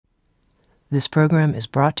This program is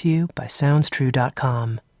brought to you by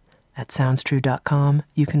SoundsTrue.com. At SoundsTrue.com,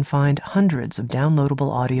 you can find hundreds of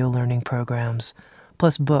downloadable audio learning programs,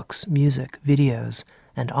 plus books, music, videos,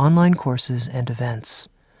 and online courses and events.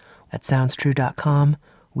 At SoundsTrue.com,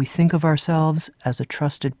 we think of ourselves as a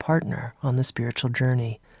trusted partner on the spiritual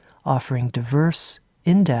journey, offering diverse,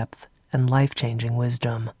 in-depth, and life-changing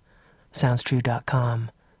wisdom.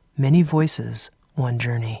 SoundsTrue.com. Many voices, one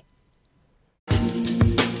journey.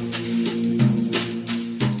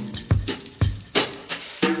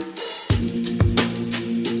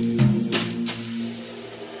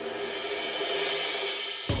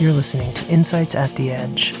 You're listening to Insights at the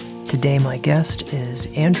Edge. Today my guest is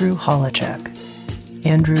Andrew Holecek.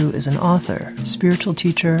 Andrew is an author, spiritual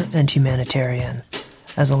teacher, and humanitarian.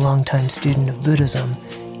 As a longtime student of Buddhism,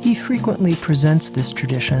 he frequently presents this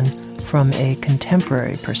tradition from a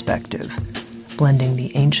contemporary perspective, blending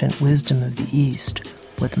the ancient wisdom of the East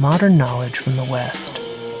with modern knowledge from the West.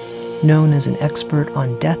 Known as an expert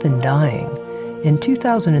on death and dying, in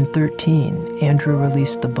 2013, Andrew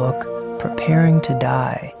released the book Preparing to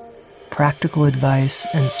Die, Practical Advice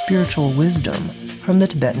and Spiritual Wisdom from the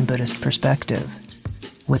Tibetan Buddhist Perspective.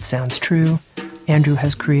 With Sounds True, Andrew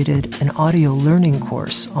has created an audio learning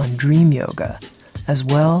course on dream yoga, as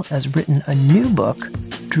well as written a new book,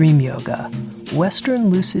 Dream Yoga, Western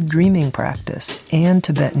Lucid Dreaming Practice and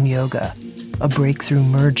Tibetan Yoga, a breakthrough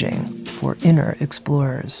merging for inner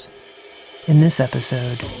explorers. In this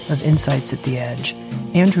episode of Insights at the Edge,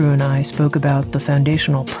 Andrew and I spoke about the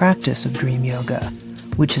foundational practice of dream yoga,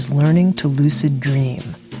 which is learning to lucid dream,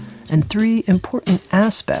 and three important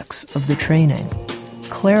aspects of the training: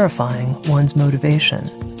 clarifying one's motivation,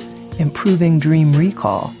 improving dream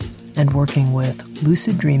recall, and working with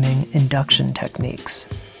lucid dreaming induction techniques.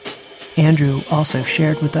 Andrew also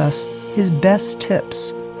shared with us his best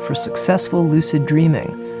tips for successful lucid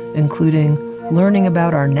dreaming, including learning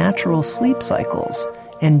about our natural sleep cycles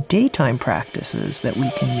and daytime practices that we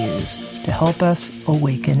can use to help us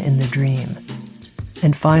awaken in the dream.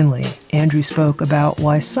 And finally, Andrew spoke about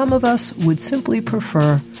why some of us would simply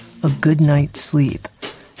prefer a good night's sleep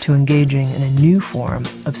to engaging in a new form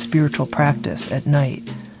of spiritual practice at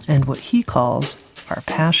night, and what he calls our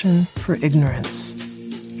passion for ignorance.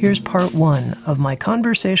 Here's part one of my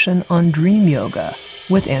conversation on dream yoga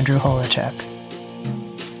with Andrew Holecek.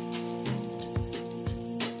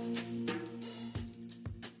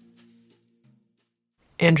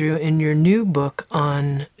 Andrew, in your new book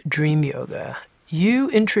on dream yoga, you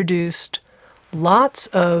introduced lots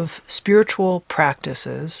of spiritual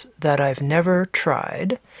practices that I've never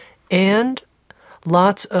tried and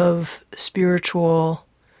lots of spiritual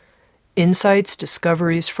insights,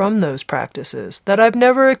 discoveries from those practices that I've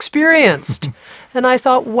never experienced. And I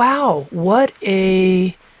thought, wow, what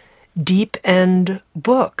a deep end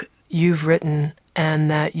book you've written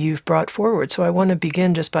and that you've brought forward. So I want to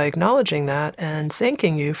begin just by acknowledging that and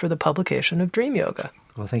thanking you for the publication of Dream Yoga.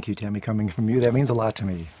 Well, thank you, Tami. Coming from you, that means a lot to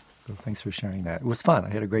me. So thanks for sharing that. It was fun. I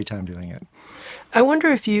had a great time doing it. I wonder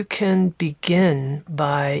if you can begin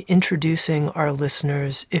by introducing our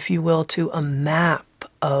listeners, if you will, to a map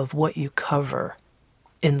of what you cover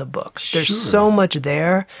in the book. Sure. There's so much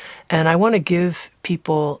there, and I want to give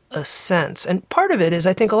people a sense. And part of it is,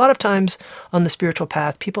 I think a lot of times on the spiritual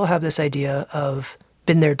path, people have this idea of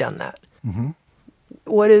been there, done that. Mm-hmm.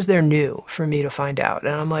 What is there new for me to find out?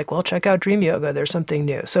 And I'm like, well, check out Dream Yoga. There's something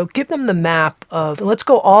new. So give them the map of, let's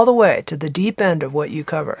go all the way to the deep end of what you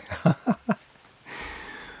cover.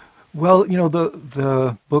 Well, you know,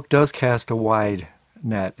 the book does cast a wide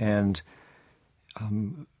net, and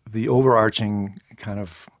the overarching kind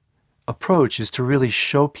of approach is to really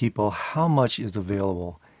show people how much is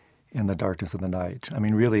available in the darkness of the night. I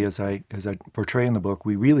mean, really, as I portray in the book,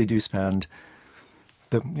 we really do spend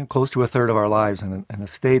close to a third of our lives in a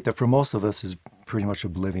state that for most of us is pretty much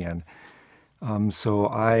oblivion. So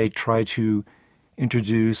I try to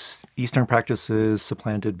introduce Eastern practices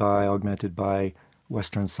supplanted by, augmented by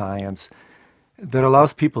Western science that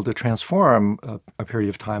allows people to transform a period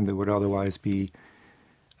of time that would otherwise be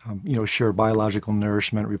sure, biological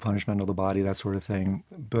nourishment, replenishment of the body, that sort of thing,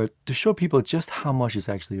 but to show people just how much is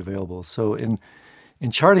actually available. So in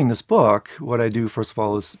charting this book, what I do, first of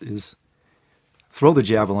all, is throw the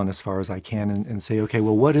javelin as far as I can and say, okay,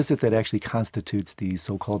 well, what is it that actually constitutes these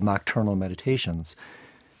so-called nocturnal meditations?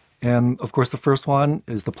 And, of course, the first one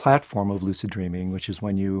is the platform of lucid dreaming, which is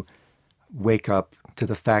when you wake up to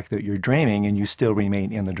the fact that you're dreaming and you still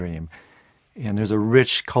remain in the dream. And there's a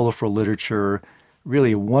rich, colorful literature,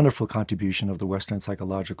 really a wonderful contribution of the Western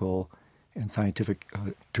psychological and scientific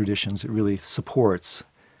traditions. It really supports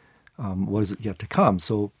what is yet to come.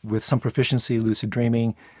 So with some proficiency, lucid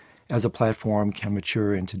dreaming, as a platform can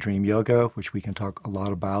mature into dream yoga, which we can talk a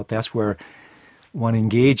lot about. That's where one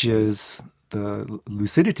engages the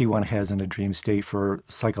lucidity one has in a dream state for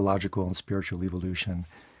psychological and spiritual evolution.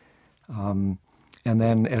 And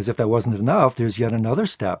then, as if that wasn't enough, there's yet another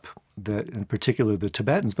step that, in particular, the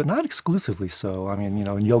Tibetans, but not exclusively so. I mean,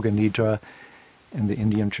 in Yoga Nidra, in the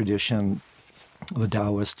Indian tradition, the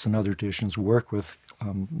Taoists and other traditions work with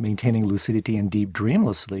maintaining lucidity and deep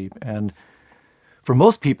dreamless sleep. And for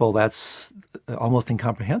most people, that's almost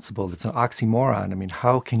incomprehensible. It's an oxymoron. I mean,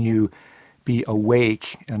 how can you be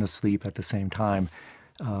awake and asleep at the same time?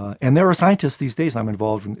 And there are scientists these days, I'm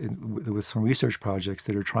involved with some research projects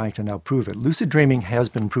that are trying to now prove it. Lucid dreaming has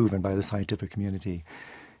been proven by the scientific community.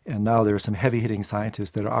 And now there are some heavy-hitting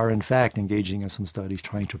scientists that are, in fact, engaging in some studies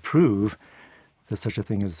trying to prove that such a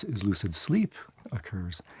thing as lucid sleep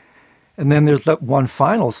occurs. And then there's that one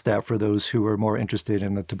final step for those who are more interested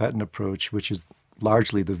in the Tibetan approach, which is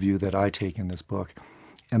largely the view that I take in this book.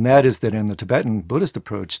 And that is that in the Tibetan Buddhist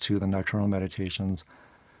approach to the nocturnal meditations,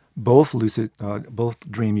 both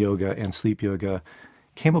dream yoga and sleep yoga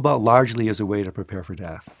came about largely as a way to prepare for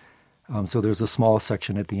death. So there's a small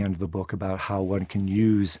section at the end of the book about how one can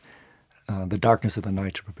use the darkness of the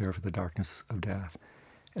night to prepare for the darkness of death.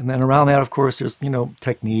 And then around that, of course, there's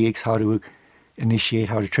techniques, how to initiate,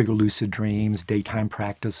 how to trigger lucid dreams, daytime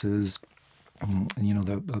practices.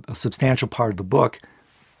 A substantial part of the book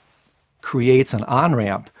creates an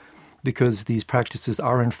on-ramp because these practices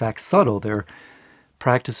are in fact subtle. They're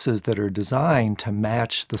practices that are designed to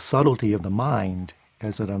match the subtlety of the mind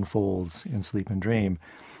as it unfolds in sleep and dream.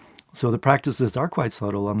 So the practices are quite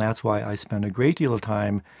subtle, and that's why I spend a great deal of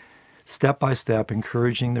time step by step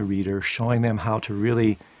encouraging the reader, showing them how to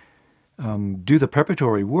really do the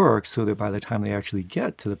preparatory work so that by the time they actually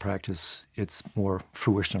get to the practice, it's more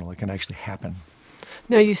fruitional. It can actually happen.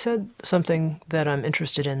 Now, you said something that I'm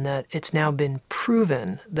interested in, that it's now been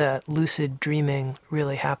proven that lucid dreaming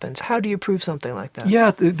really happens. How do you prove something like that?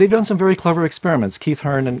 Yeah, they've done some very clever experiments. Keith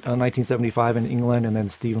Hearn in 1975 in England, and then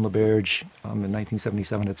Stephen LaBerge in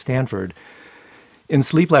 1977 at Stanford. In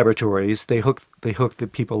sleep laboratories, they hook the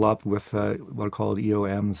people up with what are called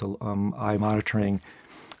EOMs, eye monitoring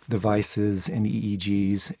devices and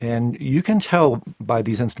EEGs. And you can tell by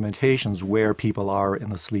these instrumentations where people are in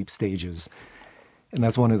the sleep stages. And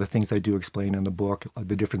that's one of the things I do explain in the book,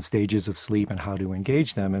 the different stages of sleep and how to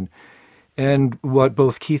engage them. And what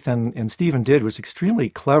both Keith and Stephen did was extremely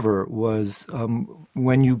clever, was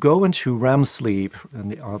when you go into REM sleep,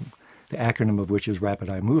 and the acronym of which is rapid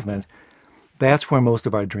eye movement, that's where most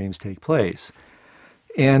of our dreams take place.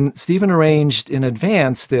 And Stephen arranged in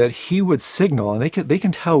advance that he would signal, and they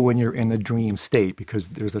can tell when you're in a dream state because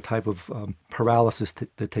there's a type of paralysis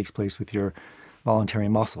that takes place with your voluntary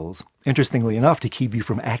muscles, interestingly enough, to keep you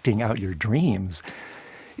from acting out your dreams.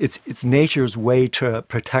 It's nature's way to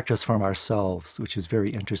protect us from ourselves, which is very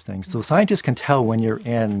interesting. So scientists can tell when you're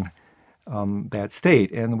in that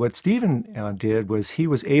state. And what Stephen did was he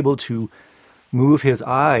was able to move his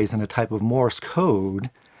eyes in a type of Morse code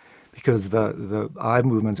because the eye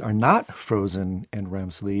movements are not frozen in REM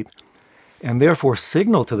sleep, and therefore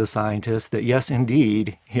signal to the scientist that, yes,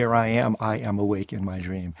 indeed, here I am awake in my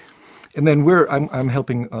dream. And then I'm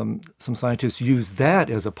helping some scientists use that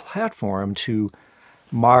as a platform to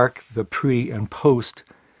mark the pre and post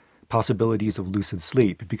possibilities of lucid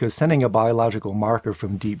sleep, because sending a biological marker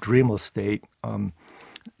from deep dreamless state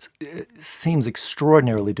seems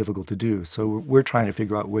extraordinarily difficult to do. So we're trying to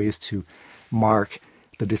figure out ways to mark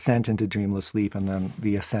the descent into dreamless sleep and then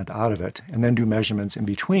the ascent out of it, and then do measurements in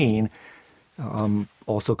between,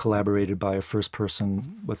 also collaborated by a first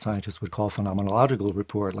person, what scientists would call phenomenological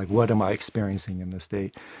report, like what am I experiencing in this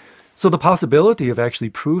state? So the possibility of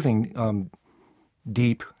actually proving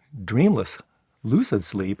deep, dreamless, lucid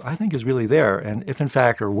sleep, I think is really there. And if in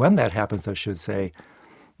fact, or when that happens, I should say,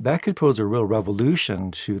 that could pose a real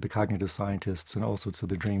revolution to the cognitive scientists and also to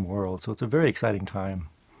the dream world. So it's a very exciting time.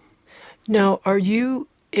 Now, are you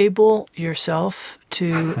able yourself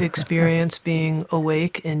to experience being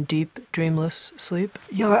awake in deep, dreamless sleep?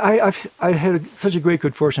 Yeah, I've had such a great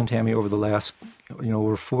good fortune, Tami, over the last,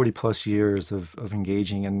 over 40 plus years of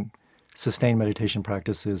engaging in sustained meditation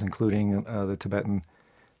practices, including the Tibetan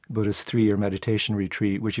Buddhist 3-year meditation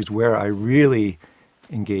retreat, which is where I really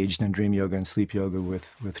engaged in dream yoga and sleep yoga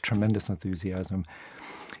with tremendous enthusiasm.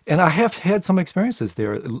 And I have had some experiences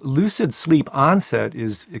there. Lucid sleep onset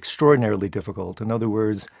is extraordinarily difficult. In other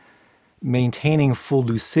words, maintaining full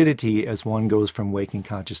lucidity as one goes from waking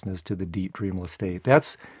consciousness to the deep dreamless state.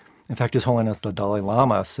 That's, in fact, His Holiness the Dalai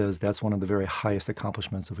Lama says that's one of the very highest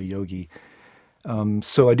accomplishments of a yogi.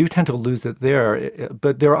 So I do tend to lose it there.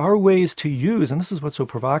 But there are ways to use, and this is what's so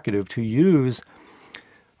provocative, to use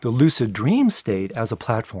the lucid dream state as a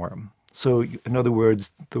platform. So in other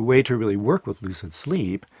words, the way to really work with lucid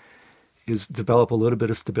sleep is develop a little bit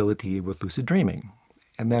of stability with lucid dreaming.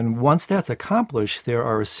 And then once that's accomplished, there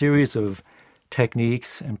are a series of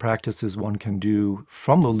techniques and practices one can do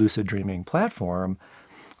from the lucid dreaming platform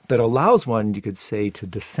that allows one, you could say, to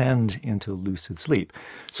descend into lucid sleep.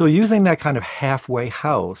 So using that kind of halfway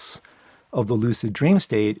house of the lucid dream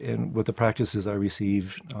state and with the practices I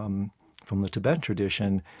received from the Tibetan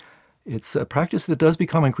tradition, it's a practice that does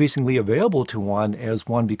become increasingly available to one as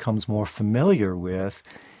one becomes more familiar with,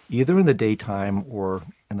 either in the daytime or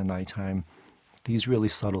in the nighttime, these really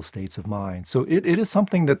subtle states of mind. So it is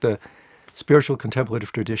something that the spiritual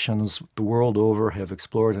contemplative traditions the world over have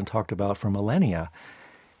explored and talked about for millennia.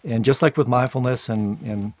 And just like with mindfulness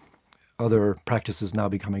and other practices now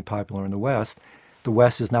becoming popular in the West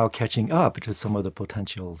is now catching up to some of the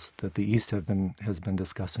potentials that the East has been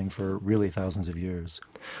discussing for really thousands of years.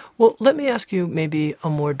 Well, let me ask you maybe a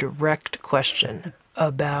more direct question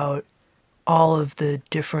about all of the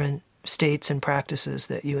different states and practices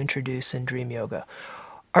that you introduce in dream yoga.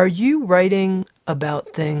 Are you writing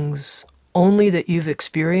about things only that you've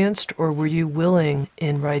experienced, or were you willing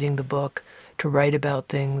in writing the book to write about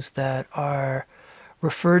things that are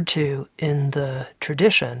referred to in the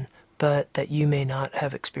tradition, but that you may not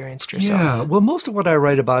have experienced yourself? Yeah, well, most of what I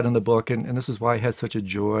write about in the book, and this is why I had such a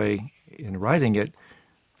joy in writing it,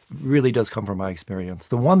 really does come from my experience.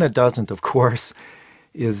 The one that doesn't, of course,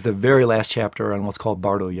 is the very last chapter on what's called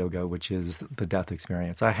Bardo Yoga, which is the death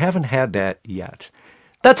experience. I haven't had that yet.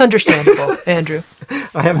 That's understandable, Andrew.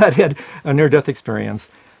 I have not had a near-death experience.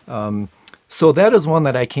 So that is one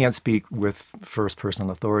that I can't speak with first-person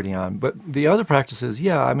authority on. But the other practices,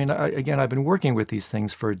 yeah, I mean, I've been working with these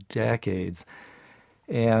things for decades.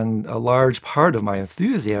 And a large part of my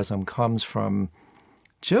enthusiasm comes from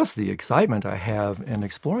just the excitement I have in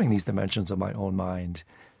exploring these dimensions of my own mind,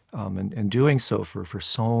 and doing so for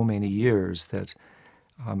so many years that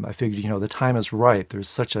I figured, the time is right. There's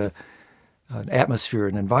such an atmosphere,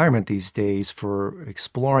 an environment these days for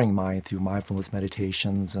exploring mind through mindfulness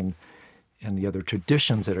meditations and the other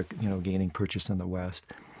traditions that are, gaining purchase in the West.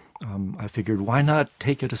 I figured, why not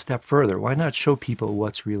take it a step further? Why not show people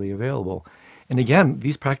what's really available? And again,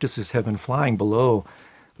 these practices have been flying below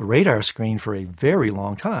the radar screen for a very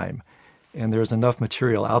long time. And there's enough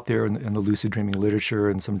material out there in the lucid dreaming literature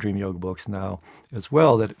and some dream yoga books now as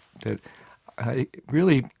well that I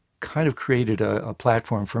really kind of created a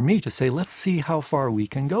platform for me to say, let's see how far we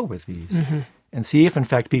can go with these and see if, in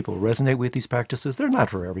fact, people resonate with these practices. They're not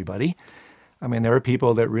for everybody. I mean, there are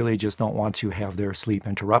people that really just don't want to have their sleep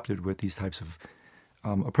interrupted with these types of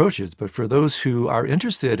approaches. But for those who are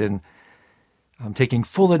interested in taking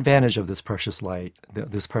full advantage of this precious light,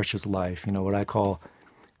 this precious life, what I call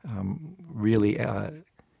really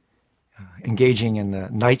engaging in the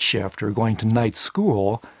night shift or going to night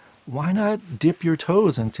school, why not dip your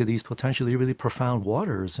toes into these potentially really profound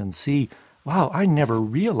waters and see, wow, I never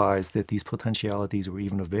realized that these potentialities were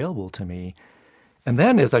even available to me. And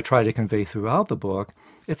then, as I try to convey throughout the book,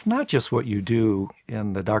 it's not just what you do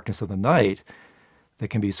in the darkness of the night that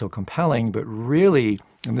can be so compelling, but really,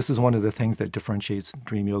 and this is one of the things that differentiates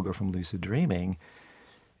dream yoga from lucid dreaming,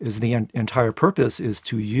 is the entire purpose is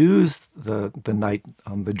to use the night,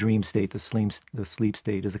 the dream state, the sleep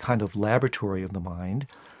state as a kind of laboratory of the mind,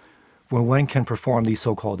 where one can perform these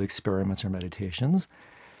so-called experiments or meditations.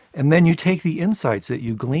 And then you take the insights that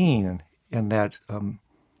you glean in that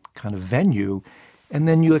kind of venue, and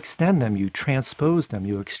then you extend them, you transpose them,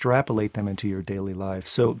 you extrapolate them into your daily life.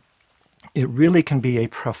 So it really can be a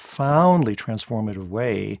profoundly transformative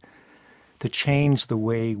way to change the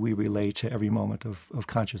way we relate to every moment of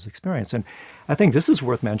conscious experience. And I think this is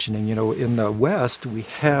worth mentioning. In the West, we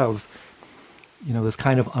have, this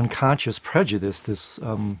kind of unconscious prejudice, this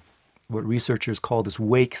what researchers call this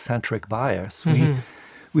wake-centric bias.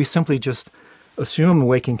 We simply just assume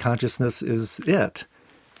waking consciousness is it.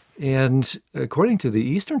 And according to the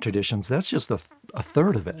Eastern traditions, that's just a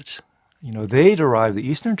third of it. The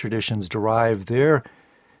Eastern traditions derive their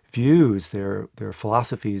views, their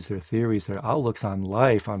philosophies, their theories, their outlooks on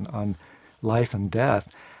life, on life and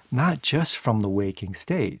death, not just from the waking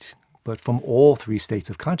state, but from all three states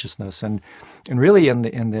of consciousness. And really in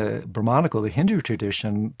the Brahmanical, the Hindu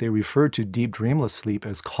tradition, they refer to deep dreamless sleep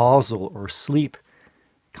as causal or sleep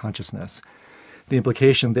consciousness. The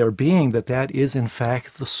implication there being that is in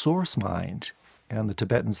fact the source mind. And the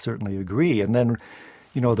Tibetans certainly agree. And then,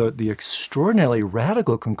 the extraordinarily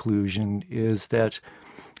radical conclusion is that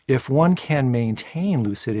if one can maintain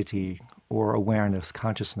lucidity or awareness,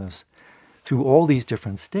 consciousness, through all these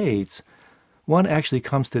different states, one actually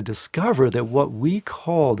comes to discover that what we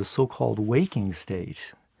call the so-called waking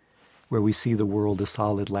state, where we see the world as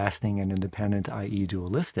solid, lasting, and independent, i.e.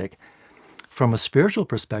 dualistic, from a spiritual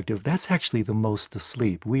perspective, that's actually the most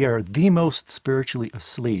asleep. We are the most spiritually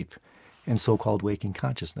asleep in so-called waking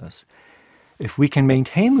consciousness. If we can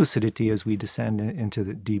maintain lucidity as we descend into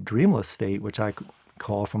the deep dreamless state, which I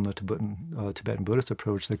call from the Tibetan Buddhist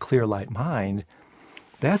approach, the clear light mind,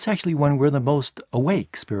 that's actually when we're the most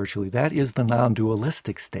awake spiritually. That is the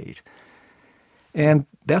non-dualistic state. And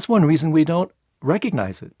that's one reason we don't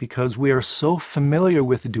recognize it, because we are so familiar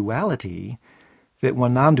with duality that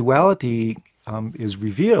when non-duality is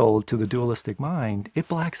revealed to the dualistic mind, it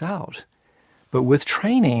blacks out. But with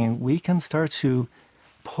training, we can start to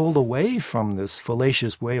pull away from this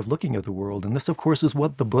fallacious way of looking at the world. And this, of course, is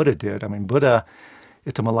what the Buddha did. I mean, Buddha,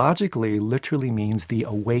 etymologically, literally means the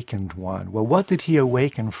awakened one. Well, what did he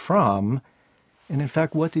awaken from? And in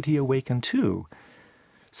fact, what did he awaken to?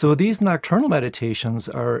 So these nocturnal meditations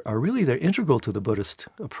are really, they're integral to the Buddhist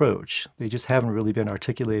approach. They just haven't really been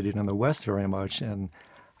articulated in the West very much, and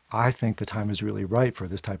I think the time is really right for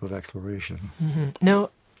this type of exploration. Mm-hmm.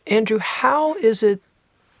 Now, Andrew, how is it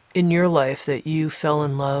in your life that you fell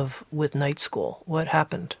in love with night school? What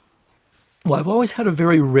happened? Well, I've always had a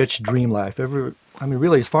very rich dream life.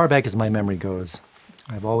 Really, as far back as my memory goes,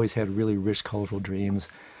 I've always had really rich, colorful dreams.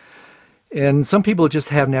 And some people just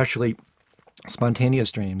have naturally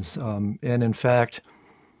spontaneous dreams. And in fact,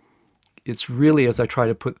 it's really, as I try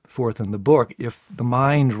to put forth in the book, if the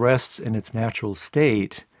mind rests in its natural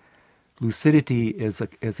state, lucidity is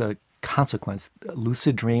a consequence.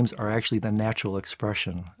 Lucid dreams are actually the natural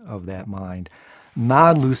expression of that mind.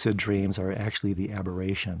 Non-lucid dreams are actually the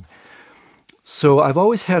aberration. So I've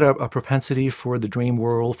always had a propensity for the dream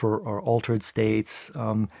world, for our altered states.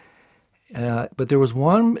 But there was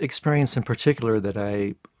one experience in particular that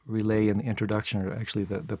I relay in the introduction, or actually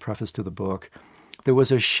the preface to the book. There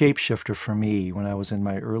was a shapeshifter for me when I was in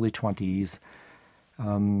my early 20s.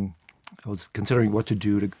 I was considering what to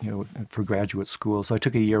do for graduate school. So I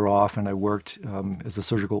took a year off and I worked as a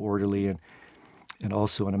surgical orderly and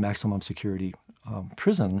also in a maximum security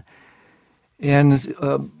prison. And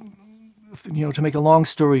to make a long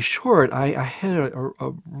story short, I had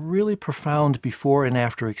a really profound before and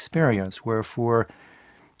after experience where for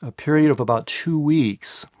a period of about 2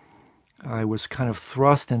 weeks, I was kind of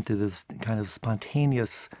thrust into this kind of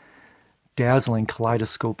spontaneous, dazzling,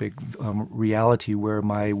 kaleidoscopic reality where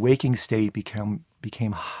my waking state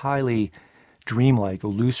became highly dreamlike,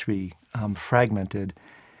 illusory, fragmented,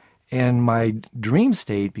 and my dream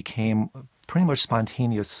state became pretty much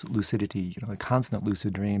spontaneous lucidity, constant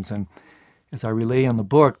lucid dreams. And as I relay in the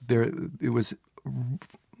book, it was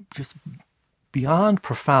just beyond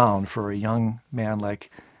profound for a young man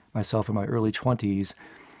like myself in my early 20s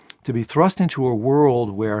to be thrust into a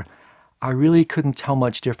world where I really couldn't tell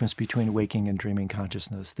much difference between waking and dreaming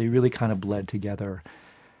consciousness. They really kind of bled together.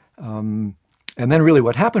 And then really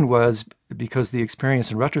what happened was, because the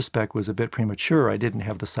experience in retrospect was a bit premature, I didn't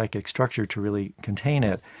have the psychic structure to really contain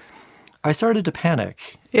it, I started to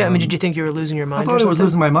panic. Yeah, did you think you were losing your mind? I thought I was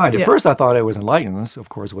losing my mind. At Yeah. first I thought I was enlightened. Of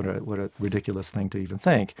course, what a ridiculous thing to even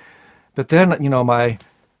think. But then,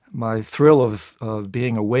 my thrill of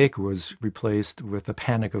being awake was replaced with a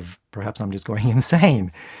panic of perhaps I'm just going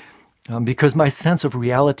insane. Because my sense of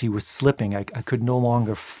reality was slipping. I could no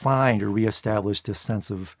longer find or reestablish this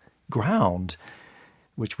sense of ground,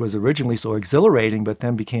 which was originally so exhilarating, but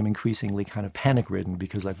then became increasingly kind of panic-ridden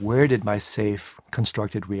because, where did my safe,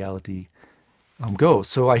 constructed reality go?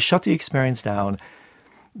 So I shut the experience down,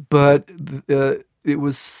 but it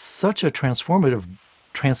was such a transformative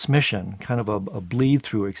transmission, kind of a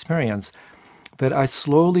bleed-through experience, that I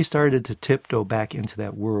slowly started to tiptoe back into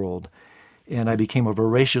that world. And I became a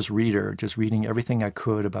voracious reader, just reading everything I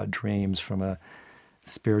could about dreams from a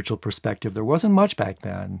spiritual perspective. There wasn't much back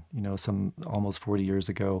then, some almost 40 years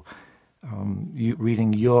ago.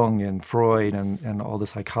 Reading Jung and Freud and all the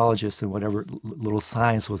psychologists and whatever little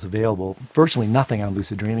science was available. Virtually nothing on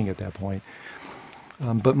lucid dreaming at that point.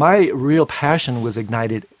 But my real passion was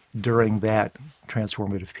ignited during that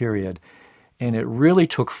transformative period. And it really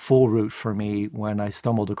took full root for me when I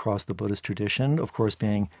stumbled across the Buddhist tradition, of course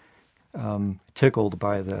being tickled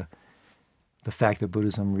by the fact that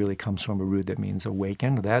Buddhism really comes from a root that means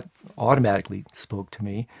awaken. That automatically spoke to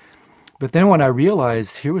me. But then when I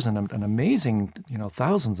realized here was an amazing,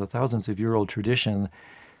 thousands of year old tradition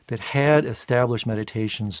that had established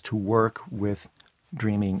meditations to work with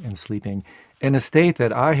dreaming and sleeping in a state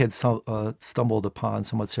that I had stumbled upon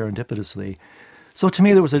somewhat serendipitously, So to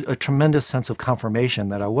me, there was a tremendous sense of confirmation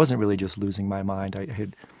that I wasn't really just losing my mind. I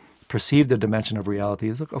had perceived the dimension of reality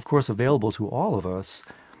is, of course, available to all of us,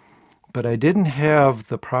 but I didn't have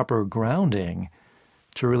the proper grounding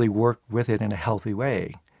to really work with it in a healthy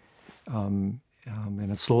way. And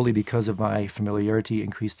it's slowly, because of my familiarity,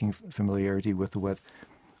 increasing familiarity with what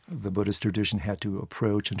the Buddhist tradition had to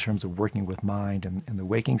approach in terms of working with mind and in the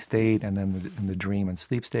waking state and then in the dream and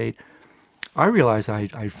sleep state, I realized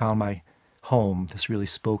I found my home. This really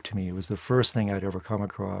spoke to me. It was the first thing I'd ever come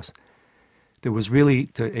across that was really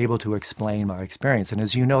able to explain my experience. And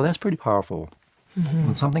as you know, that's pretty powerful. Mm-hmm.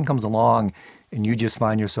 When something comes along and you just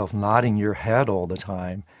find yourself nodding your head all the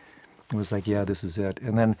time, it was like, yeah, this is it.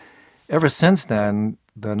 And then ever since then,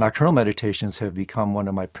 the nocturnal meditations have become one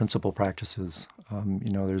of my principal practices.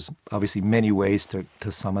 There's obviously many ways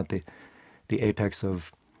to summit the apex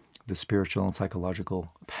of the spiritual and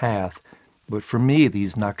psychological path. But for me,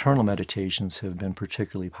 these nocturnal meditations have been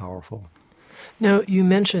particularly powerful. Now, you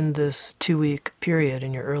mentioned this 2-week period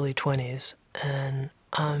in your early 20s, and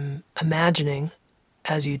I'm imagining,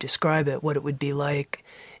 as you describe it, what it would be like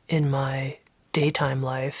in my daytime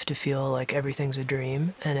life to feel like everything's a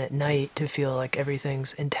dream, and at night to feel like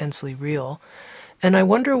everything's intensely real. And I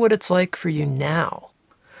wonder what it's like for you now.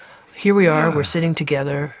 Here we are, we're sitting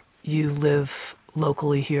together. You live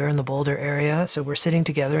locally here in the Boulder area, so we're sitting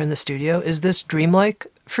together in the studio. Is this dreamlike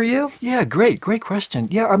for you? Yeah, great question.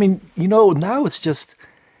 Yeah, I mean, now it's just,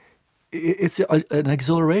 it's an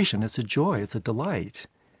exhilaration, it's a joy, it's a delight.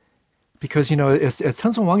 Because, as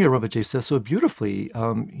Tenzin Wangyal Rinpoche says so beautifully,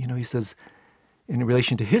 he says, in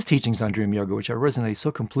relation to his teachings on dream yoga, which I resonate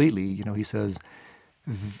so completely, he says,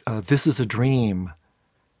 this is a dream.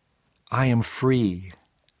 I am free.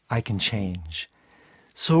 I can change.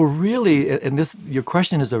 So really, and your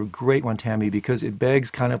question is a great one, Tammy, because it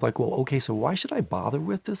begs kind of like, well, okay, so why should I bother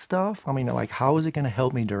with this stuff? I mean, like, how is it going to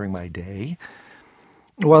help me during my day?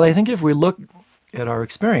 Well, I think if we look at our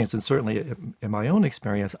experience, and certainly in my own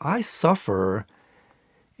experience, I suffer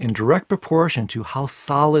in direct proportion to how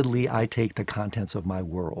solidly I take the contents of my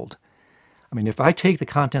world. I mean, if I take the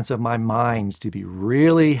contents of my mind to be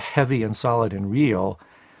really heavy and solid and real,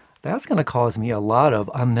 that's going to cause me a lot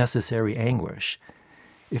of unnecessary anguish.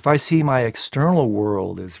 If I see my external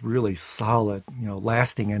world as really solid,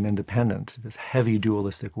 lasting and independent, this heavy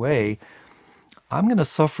dualistic way, I'm going to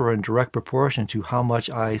suffer in direct proportion to how much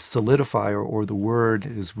I solidify, or the word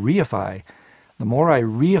is reify. The more I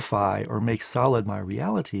reify or make solid my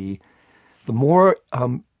reality, the more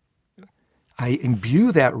I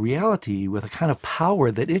imbue that reality with a kind of power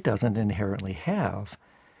that it doesn't inherently have.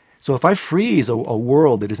 So if I freeze a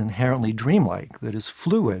world that is inherently dreamlike, that is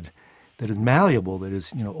fluid, that is malleable, that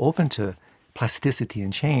is open to plasticity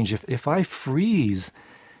and change, if I freeze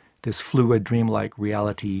this fluid, dreamlike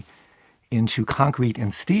reality into concrete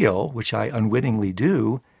and steel, which I unwittingly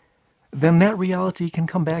do, then that reality can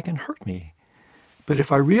come back and hurt me. But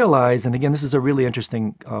if I realize, and again, this is a really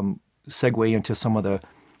interesting segue into some of the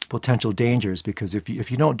potential dangers, because if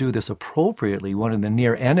you don't do this appropriately, one of the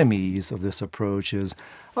near enemies of this approach is,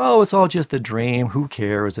 oh, it's all just a dream, who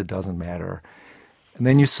cares, it doesn't matter. And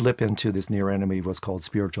then you slip into this near enemy of what's called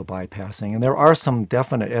spiritual bypassing. And there are some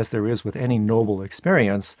definite, as there is with any noble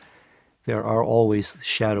experience, there are always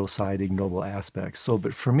shadow-side ignoble aspects. So,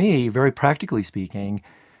 but for me, very practically speaking,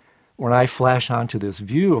 when I flash onto this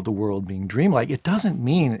view of the world being dreamlike, it doesn't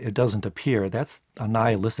mean it doesn't appear. That's a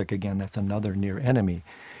nihilistic, again, that's another near enemy.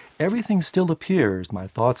 Everything still appears. My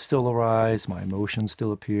thoughts still arise, my emotions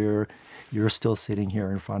still appear, you're still sitting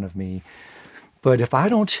here in front of me. But if I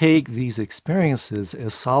don't take these experiences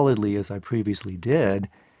as solidly as I previously did,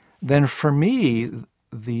 then for me,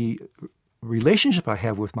 the relationship I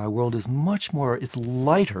have with my world is much more, it's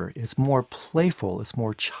lighter, it's more playful, it's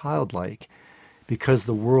more childlike, because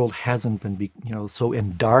the world hasn't been so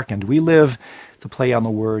endarkened. We live, to play on the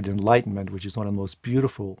word enlightenment, which is one of the most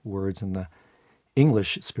beautiful words in the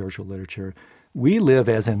English spiritual literature, we live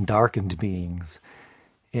as endarkened beings.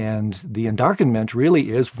 And the endarkenment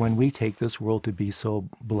really is when we take this world to be so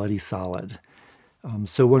bloody solid.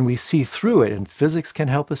 So when we see through it, and physics can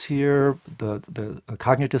help us here, the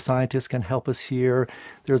cognitive scientists can help us here,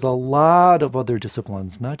 there's a lot of other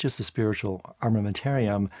disciplines, not just the spiritual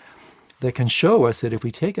armamentarium, that can show us that if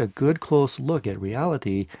we take a good close look at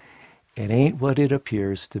reality, it ain't what it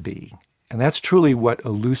appears to be. And that's truly what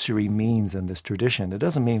illusory means in this tradition. It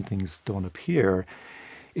doesn't mean things don't appear.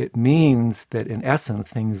 It means that in essence,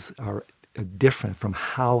 things are different from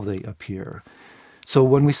how they appear. So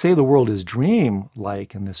when we say the world is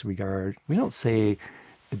dream-like in this regard, we don't say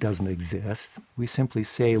it doesn't exist. We simply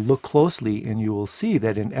say, look closely and you will see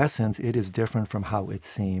that in essence, it is different from how it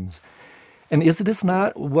seems. And is this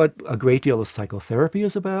not what a great deal of psychotherapy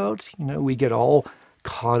is about? We get all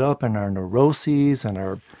caught up in our neuroses and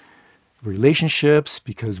our relationships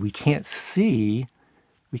because we can't separate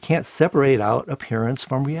out appearance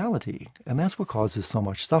from reality. And that's what causes so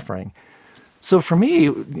much suffering. So for me,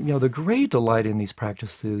 the great delight in these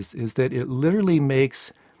practices is that it literally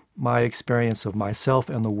makes my experience of myself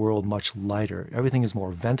and the world much lighter. Everything is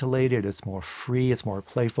more ventilated, it's more free, it's more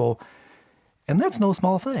playful. And that's no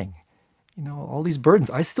small thing. All these burdens,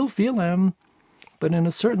 I still feel them, but in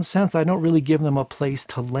a certain sense, I don't really give them a place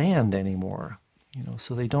to land anymore.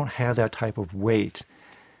 So they don't have that type of weight.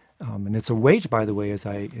 And it's a weight, by the way, as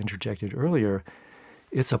I interjected earlier,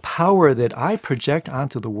 it's a power that I project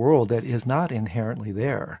onto the world that is not inherently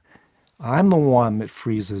there. I'm the one that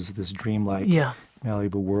freezes this dreamlike,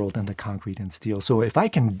 malleable world into concrete and steel. So if I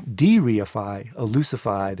can de-reify,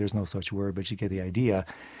 elucify, there's no such word, but you get the idea.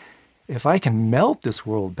 If I can melt this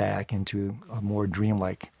world back into a more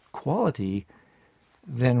dreamlike quality,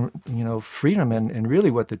 then, freedom and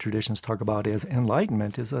really what the traditions talk about as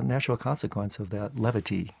enlightenment is a natural consequence of that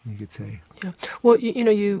levity, you could say. Yeah. Well,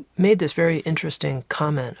 you made this very interesting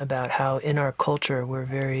comment about how in our culture we're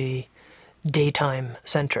very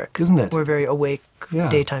daytime-centric. Isn't it? We're very awake,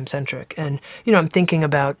 daytime-centric. And, I'm thinking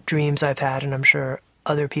about dreams I've had, and I'm sure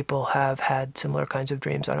other people have had similar kinds of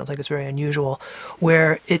dreams. I don't think it's very unusual,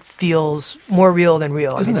 where it feels more real than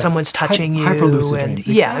real. Isn't it? Someone's touching you, hyperlucid and dreams.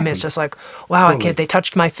 Exactly. it's just like, wow, Totally. they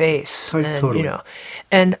touched my face, Totally.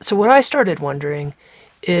 And so what I started wondering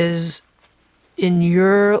is, in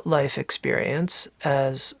your life experience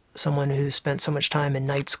as someone who spent so much time in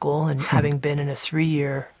night school and having been in a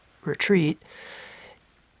 3-year retreat,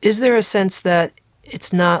 is there a sense that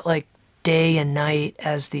it's not like day and night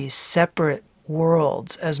as these separate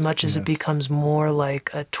worlds as much as it becomes more like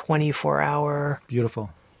a 24-hour beautiful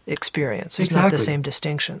experience? There's not the same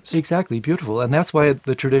distinctions. Exactly, beautiful. And that's why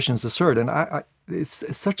the traditions assert, and it's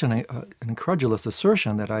such an incredulous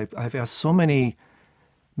assertion that I've asked so many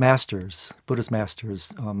masters, Buddhist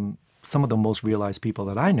masters, some of the most realized people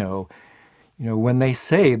that I know, when they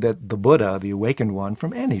say that the Buddha, the awakened one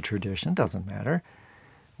from any tradition, doesn't matter,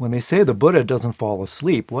 when they say the Buddha doesn't fall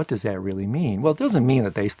asleep, what does that really mean? Well, it doesn't mean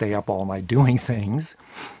that they stay up all night doing things.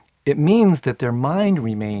 It means that their mind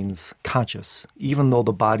remains conscious, even though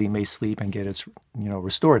the body may sleep and get its,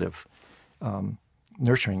 restorative,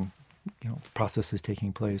 nurturing, processes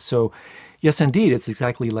taking place. So, yes, indeed, it's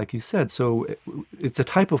exactly like you said. So it's a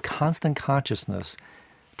type of constant consciousness,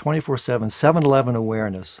 24/7, 7-Eleven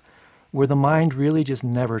awareness, where the mind really just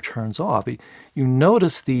never turns off. You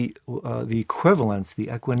notice the equivalence,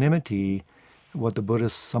 the equanimity, what the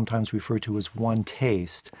Buddhists sometimes refer to as one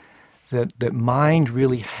taste, that mind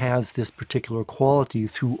really has this particular quality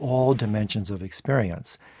through all dimensions of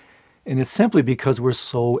experience. And it's simply because we're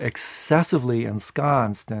so excessively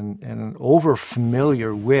ensconced and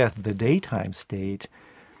over-familiar with the daytime state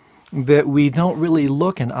that we don't really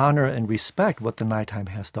look and honor and respect what the nighttime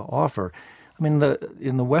has to offer. I mean,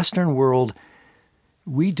 in the Western world,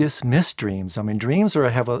 we dismiss dreams. I mean, dreams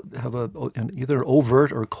have an either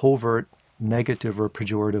overt or covert negative or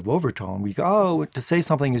pejorative overtone. We go, to say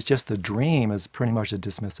something is just a dream is pretty much a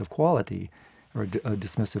dismissive quality or a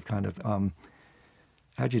dismissive kind of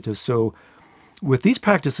adjective. So with these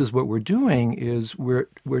practices, what we're doing is we're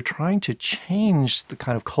trying to change the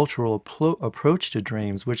kind of cultural approach to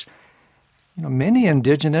dreams, which many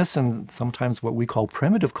indigenous and sometimes what we call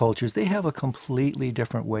primitive cultures, they have a completely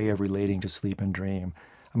different way of relating to sleep and dream.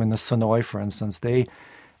 I mean, the Sonoy, for instance, they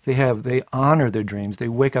honor their dreams. They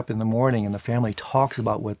wake up in the morning and the family talks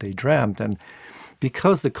about what they dreamt. And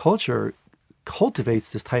because the culture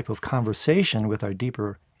cultivates this type of conversation with our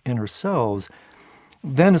deeper inner selves,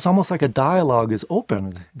 then it's almost like a dialogue is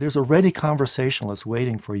opened. There's a ready conversationalist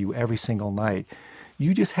waiting for you every single night.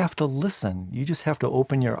 You just have to listen. You just have to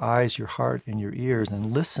open your eyes, your heart, and your ears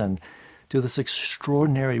and listen to this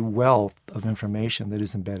extraordinary wealth of information that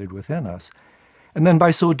is embedded within us. And then by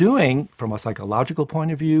so doing, from a psychological point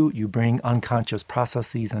of view, you bring unconscious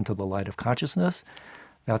processes into the light of consciousness.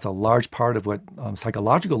 That's a large part of what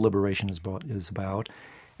psychological liberation is about.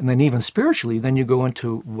 And then even spiritually, then you go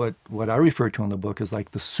into what I refer to in the book as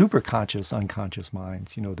like the superconscious unconscious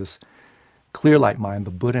mind, this clear light mind,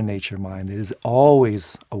 the Buddha nature mind that is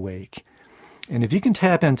always awake. And if you can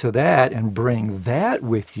tap into that and bring that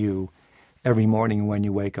with you every morning when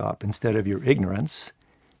you wake up, instead of your ignorance,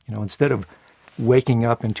 instead of waking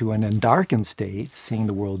up into an undarkened state, seeing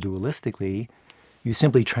the world dualistically, you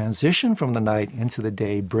simply transition from the night into the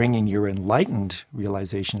day, bringing your enlightened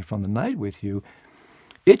realization from the night with you.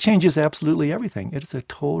 it changes absolutely everything. It's a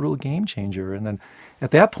total game changer. And then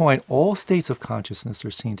at that point, all states of consciousness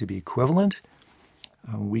are seen to be equivalent.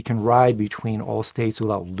 We can ride between all states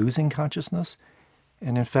without losing consciousness.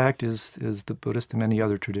 And in fact, as the Buddhist and many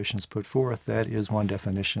other traditions put forth, that is one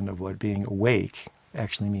definition of what being awake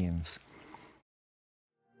actually means.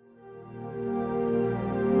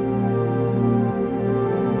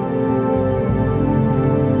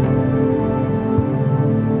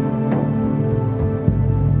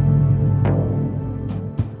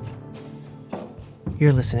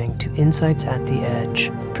 You're listening to Insights at the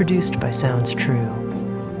Edge, produced by Sounds True.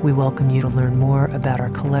 We welcome you to learn more about our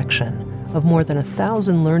collection of more than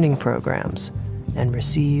 1,000 learning programs and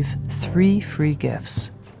receive 3 free gifts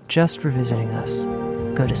just for visiting us.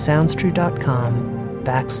 Go to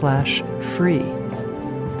soundstrue.com/free.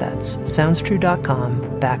 That's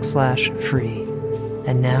soundstrue.com/free.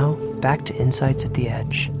 And now, back to Insights at the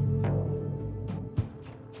Edge.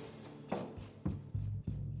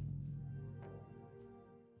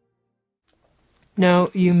 Now,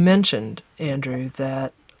 you mentioned, Andrew,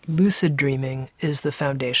 that lucid dreaming is the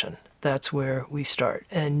foundation. That's where we start.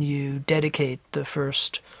 And you dedicate the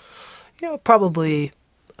first, probably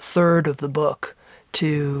third of the book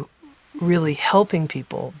to really helping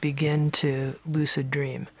people begin to lucid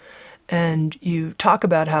dream. And you talk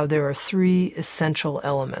about how there are 3 essential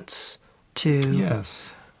elements to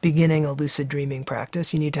beginning a lucid dreaming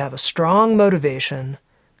practice. You need to have a strong motivation,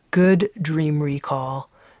 good dream recall,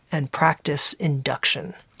 and practice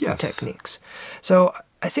induction techniques. So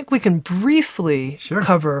I think we can briefly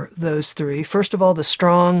cover those 3. First of all, the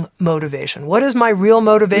strong motivation. What is my real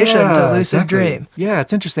motivation to lucid dream? Yeah,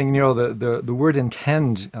 it's interesting. The word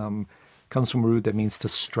intend comes from a root that means to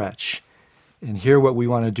stretch. And here what we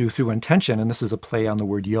want to do through intention, and this is a play on the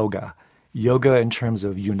word yoga. Yoga in terms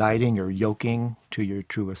of uniting or yoking to your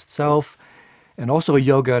truest self, and also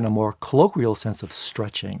yoga in a more colloquial sense of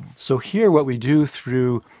stretching. So here what we do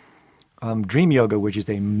through dream yoga, which is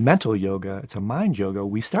a mental yoga, it's a mind yoga,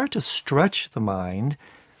 we start to stretch the mind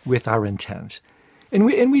with our intent. And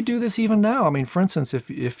we do this even now. I mean, for instance,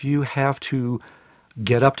 if you have to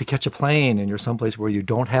get up to catch a plane and you're someplace where you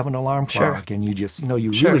don't have an alarm clock and you just,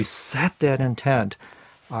 really set that intent,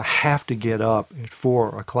 I have to get up at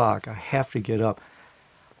 4 o'clock, I have to get up.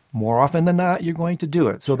 More often than not, you're going to do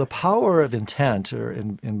it. So the power of intent, or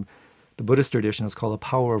in the Buddhist tradition, it's called the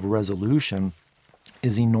power of resolution,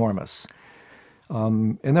 is enormous.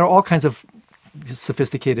 And there are all kinds of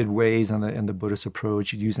sophisticated ways in the Buddhist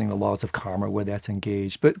approach using the laws of karma where that's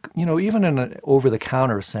engaged. But, even in an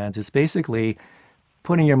over-the-counter sense, it's basically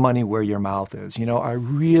putting your money where your mouth is. I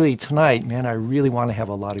really want to have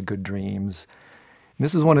a lot of good dreams. And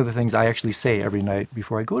this is one of the things I actually say every night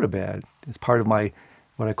before I go to bed. It's part of my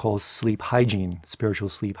what I call sleep hygiene, spiritual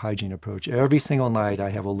sleep hygiene approach. Every single night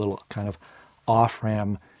I have a little kind of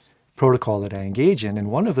off-ramp protocol that I engage in.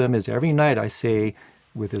 And one of them is every night I say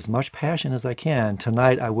with as much passion as I can,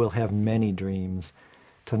 tonight I will have many dreams.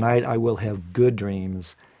 Tonight I will have good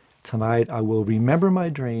dreams. Tonight I will remember my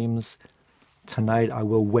dreams. Tonight I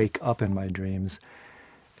will wake up in my dreams.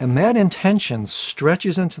 And that intention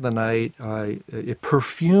stretches into the night. It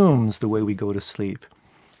perfumes the way we go to sleep.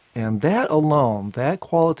 And that alone, that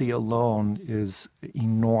quality alone is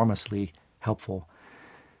enormously helpful.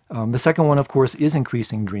 The second one, of course, is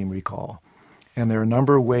increasing dream recall. And there are a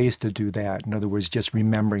number of ways to do that. In other words, just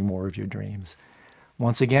remembering more of your dreams.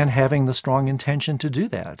 Once again, having the strong intention to do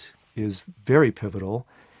that is very pivotal.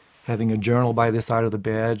 Having a journal by the side of the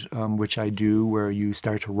bed, which I do, where you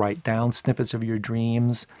start to write down snippets of your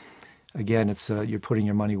dreams. Again, it's you're putting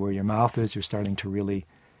your money where your mouth is. You're starting to really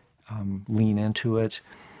lean into it.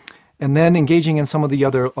 And then engaging in some of the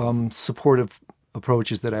other supportive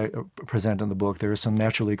approaches that I present in the book. There are some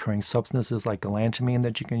naturally occurring substances like galantamine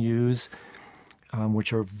that you can use,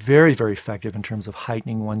 which are very, very effective in terms of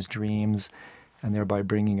heightening one's dreams and thereby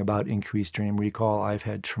bringing about increased dream recall. I've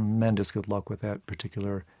had tremendous good luck with that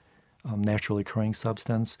particular naturally occurring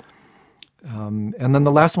substance. And then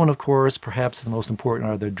the last one, of course, perhaps the most important,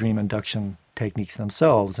 are the dream induction techniques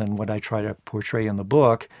themselves. And what I try to portray in the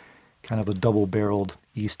book, kind of a double-barreled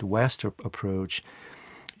east-west approach,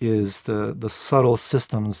 is the subtle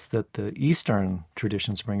systems that the Eastern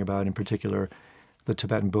traditions bring about, in particular the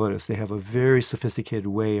Tibetan Buddhists. They have a very sophisticated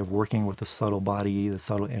way of working with the subtle body, the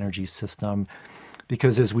subtle energy system,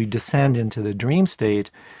 because as we descend into the dream state,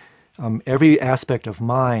 every aspect of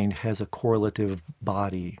mind has a correlative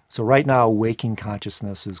body. So right now, waking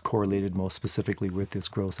consciousness is correlated most specifically with this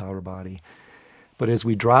gross outer body. But as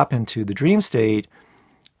we drop into the dream state,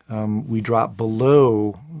 we drop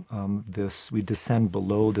below we descend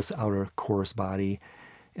below this outer coarse body,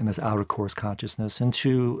 in this outer course consciousness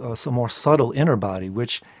into some more subtle inner body,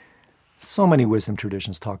 which so many wisdom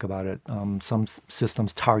traditions talk about it. Some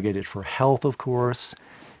systems target it for health, of course,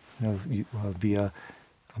 via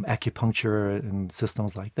acupuncture and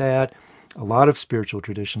systems like that. A lot of spiritual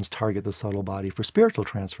traditions target the subtle body for spiritual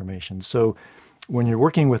transformation. So when you're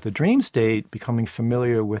working with the dream state, becoming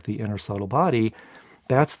familiar with the inner subtle body,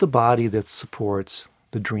 that's the body that supports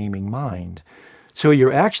the dreaming mind. So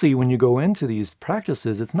you're actually, when you go into these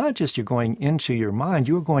practices, it's not just you're going into your mind,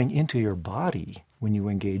 you're going into your body when you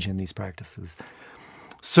engage in these practices.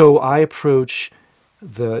 So I approach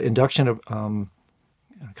the induction of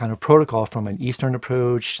kind of protocol from an Eastern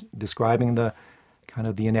approach, describing the kind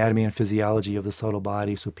of the anatomy and physiology of the subtle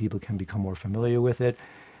body so people can become more familiar with it.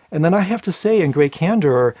 And then I have to say, in great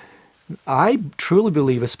candor, I truly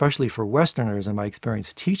believe, especially for Westerners in my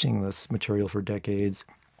experience teaching this material for decades,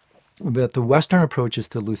 that the Western approaches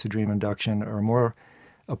to lucid dream induction are more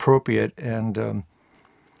appropriate and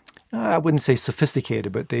I wouldn't say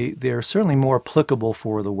sophisticated, but they're certainly more applicable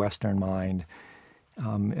for the Western mind.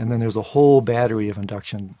 And then there's a whole battery of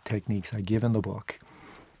induction techniques I give in the book.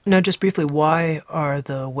 Now, just briefly, why are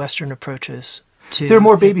the Western approaches to... They're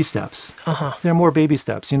more baby steps. Uh-huh. They're more baby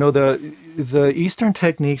steps. The Eastern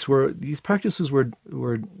techniques these practices were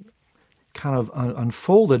kind of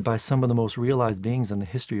unfolded by some of the most realized beings in the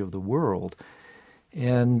history of the world.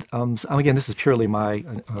 And again, this is purely my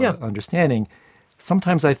understanding.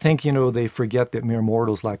 Sometimes I think, they forget that mere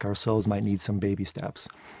mortals like ourselves might need some baby steps.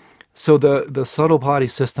 So the subtle body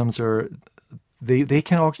systems they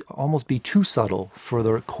can almost be too subtle for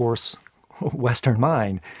the coarse Western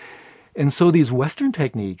mind. And so these Western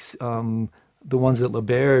techniques, the ones that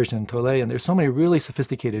LaBerge and Tollet, and there's so many really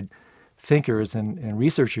sophisticated thinkers and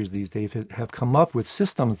researchers these days have come up with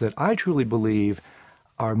systems that I truly believe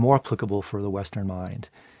are more applicable for the Western mind.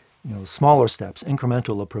 Smaller steps,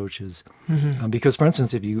 incremental approaches. Mm-hmm. Because, for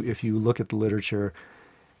instance, if you look at the literature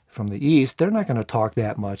from the East, they're not going to talk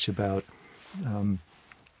that much about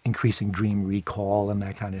increasing dream recall and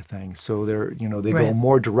that kind of thing. So they go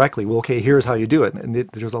more directly. Well, okay, here's how you do it. And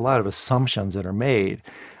there's a lot of assumptions that are made.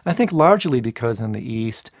 I think largely because in the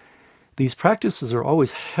East, these practices are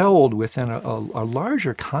always held within a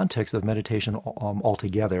larger context of meditation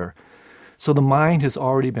altogether. So the mind has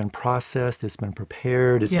already been processed, it's been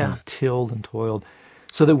prepared, it's been tilled and toiled,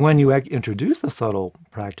 so that when you introduce the subtle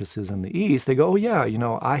practices in the East, they go,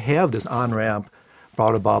 I have this on-ramp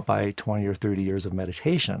brought about by 20 or 30 years of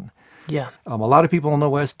meditation. Yeah. A lot of people in the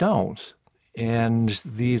West don't. And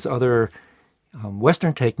these other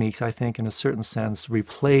Western techniques, I think, in a certain sense,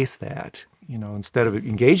 replace that. Instead of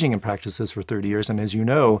engaging in practices for 30 years, and as you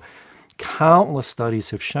know, countless studies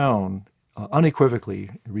have shown, unequivocally,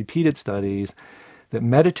 repeated studies, that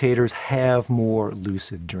meditators have more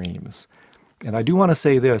lucid dreams. And I do want to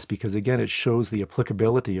say this because, again, it shows the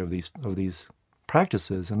applicability of these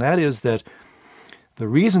practices, and that is that the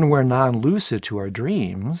reason we're non-lucid to our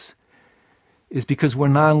dreams is because we're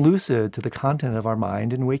non-lucid to the content of our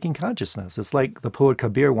mind in waking consciousness. It's like the poet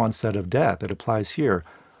Kabir once said of death, it applies here.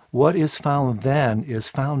 What is found then is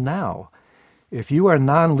found now. If you are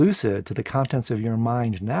non-lucid to the contents of your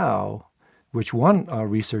mind now, which one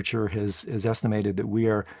researcher has estimated that we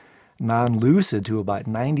are non-lucid to about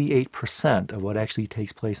 98% of what actually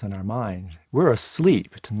takes place in our mind. We're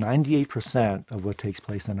asleep to 98% of what takes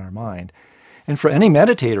place in our mind. And for any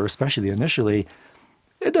meditator, especially initially,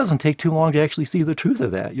 it doesn't take too long to actually see the truth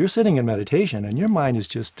of that. You're sitting in meditation and your mind is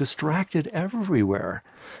just distracted everywhere.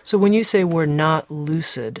 So when you say we're not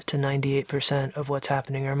lucid to 98% of what's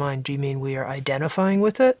happening in our mind, do you mean we are identifying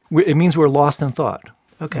with it? It means we're lost in thought.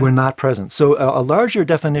 Okay. We're not present. So a larger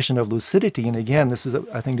definition of lucidity, and again,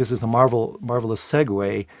 I think this is a marvelous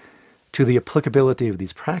segue to the applicability of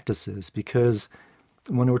these practices, because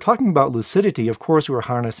when we're talking about lucidity, of course, we're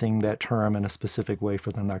harnessing that term in a specific way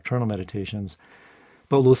for the nocturnal meditations.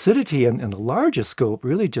 But lucidity in the largest scope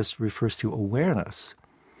really just refers to awareness.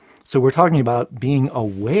 So we're talking about being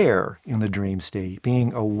aware in the dream state,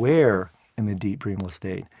 being aware in the deep dreamless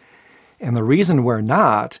state. And the reason we're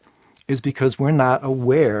not is because we're not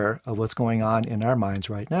aware of what's going on in our minds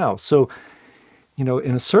right now. So, in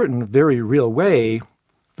a certain very real way,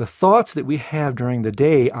 the thoughts that we have during the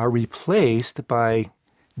day are replaced by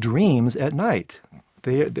dreams at night.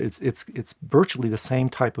 It's virtually the same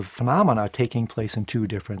type of phenomena taking place in two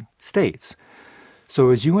different states. So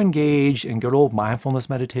as you engage in good old mindfulness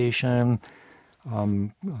meditation,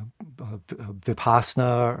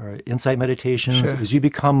 vipassana or insight meditations, Sure. as you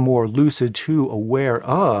become more lucid too, aware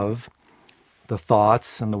of the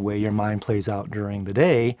thoughts and the way your mind plays out during the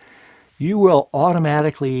day, you will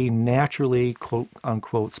automatically, naturally, quote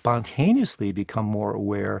unquote, spontaneously become more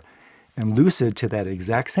aware and lucid to that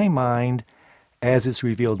exact same mind as is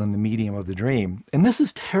revealed in the medium of the dream. And this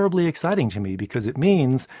is terribly exciting to me because it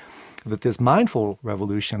means that this mindful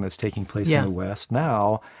revolution that's taking place in the West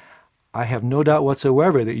now, I have no doubt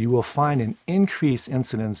whatsoever that you will find an increased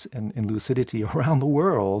incidence in lucidity around the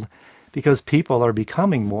world because people are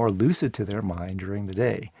becoming more lucid to their mind during the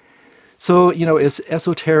day. So, as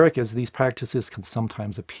esoteric as these practices can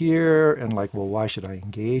sometimes appear, and like, well, why should I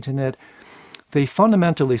engage in it? They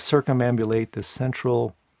fundamentally circumambulate the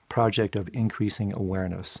central project of increasing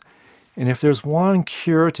awareness. And if there's one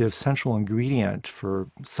curative central ingredient for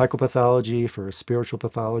psychopathology, for spiritual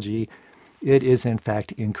pathology, it is in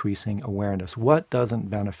fact increasing awareness. What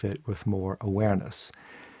doesn't benefit with more awareness?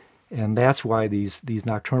 And that's why these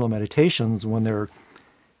nocturnal meditations, when they're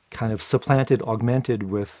kind of supplanted, augmented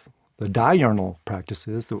with the diurnal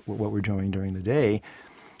practices, what we're doing during the day,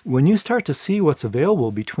 when you start to see what's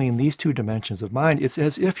available between these two dimensions of mind, it's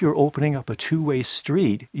as if you're opening up a two-way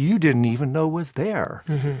street you didn't even know was there.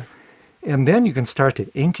 Mm-hmm. And then you can start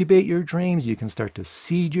to incubate your dreams, you can start to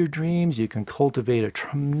seed your dreams, you can cultivate a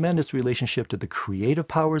tremendous relationship to the creative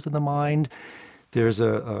powers of the mind. There's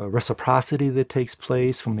a reciprocity that takes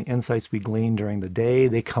place from the insights we glean during the day.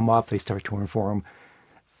 They come up, they start to inform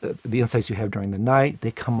the insights you have during the night. They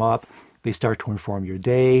come up, they start to inform your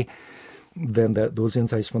day. Then those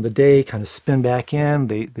insights from the day kind of spin back in,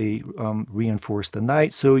 they reinforce the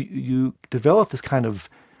night. So you develop this kind of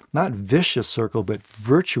not vicious circle, but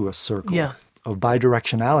virtuous circle of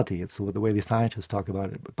bidirectionality. It's the way the scientists talk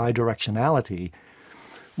about it, bidirectionality,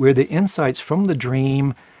 where the insights from the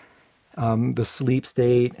dream, the sleep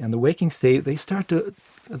state, and the waking state,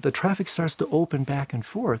 the traffic starts to open back and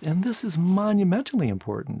forth. And this is monumentally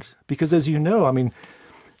important because, as you know,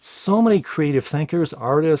 so many creative thinkers,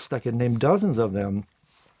 artists, I could name dozens of them,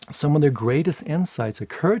 some of their greatest insights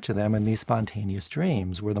occur to them in these spontaneous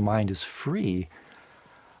dreams where the mind is free.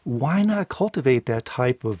 Why not cultivate that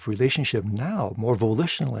type of relationship now, more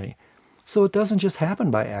volitionally, so it doesn't just happen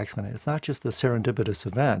by accident? It's not just a serendipitous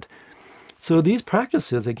event. So these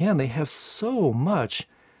practices, again, they have so much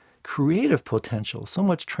creative potential, so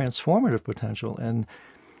much transformative potential. And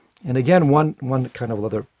again, one kind of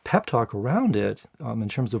other pep talk around it, in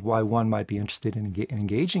terms of why one might be interested in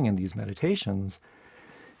engaging in these meditations,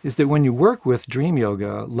 is that when you work with dream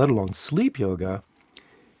yoga, let alone sleep yoga,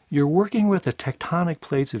 you're working with the tectonic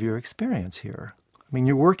plates of your experience here.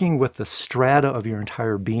 You're working with the strata of your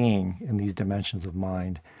entire being in these dimensions of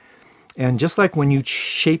mind. And just like when you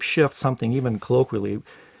shape-shift something, even colloquially,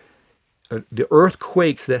 the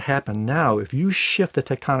earthquakes that happen now, if you shift the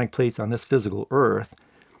tectonic plates on this physical earth,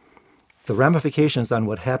 the ramifications on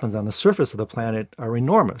what happens on the surface of the planet are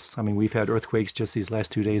enormous. We've had earthquakes just these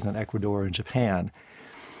last 2 days in Ecuador and Japan.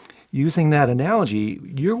 Using that analogy,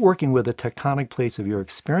 you're working with the tectonic plates of your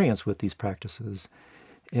experience with these practices.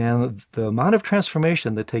 And the amount of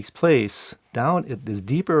transformation that takes place down at this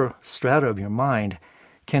deeper strata of your mind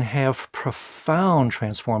can have profound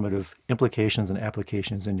transformative implications and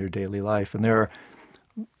applications in your daily life. And the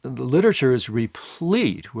literature is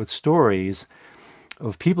replete with stories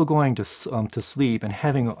of people going to sleep and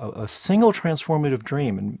having a single transformative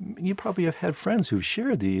dream. And you probably have had friends who've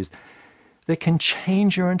shared these that can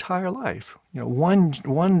change your entire life.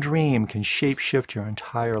 One dream can shape-shift your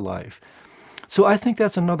entire life. So I think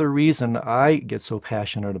that's another reason I get so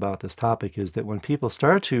passionate about this topic, is that when people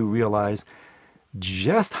start to realize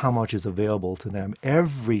just how much is available to them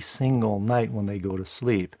every single night when they go to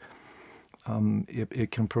sleep, it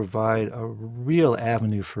can provide a real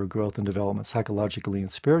avenue for growth and development psychologically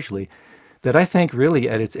and spiritually that I think really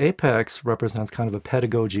at its apex represents kind of a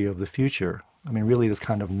pedagogy of the future. Really this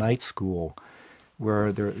kind of night school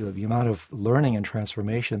where the amount of learning and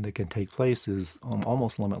transformation that can take place is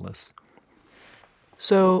almost limitless.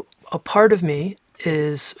 So a part of me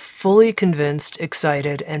is fully convinced,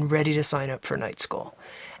 excited, and ready to sign up for night school.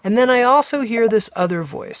 And then I also hear this other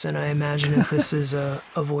voice, and I imagine if this is a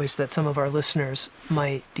voice that some of our listeners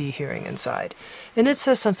might be hearing inside. And it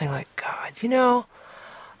says something like, God,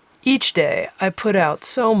 each day I put out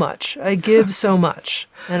so much, I give so much,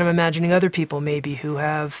 and I'm imagining other people maybe who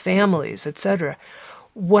have families, etc.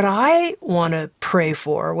 What I want to pray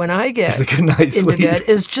for when I get into bed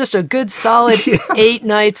is just a good solid 8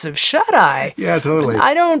 nights of shut-eye. Yeah, totally.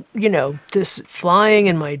 I don't, this flying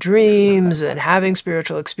in my dreams and having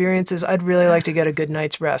spiritual experiences, I'd really like to get a good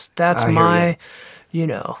night's rest. That's my,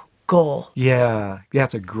 goal. Yeah,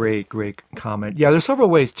 that's a great comment. Yeah, there's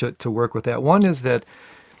several ways to work with that. One is that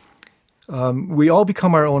we all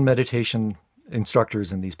become our own meditation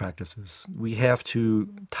instructors in these practices. We have to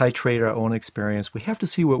titrate our own experience. We have to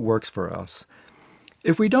see what works for us.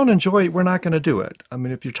 If we don't enjoy it, we're not going to do it. I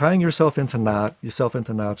mean, if you're tying yourself into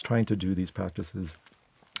knots trying to do these practices,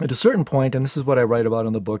 at a certain point, and this is what I write about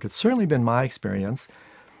in the book, it's certainly been my experience,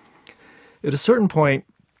 at a certain point,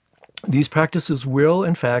 these practices will,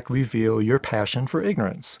 in fact, reveal your passion for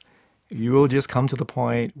ignorance. You will just come to the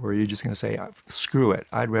point where you're just going to say, screw it,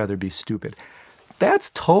 I'd rather be stupid. That's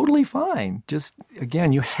totally fine. Just,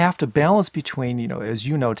 again, you have to balance between, as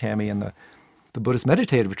you know, Tami, in the Buddhist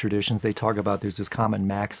meditative traditions, they talk about there's this common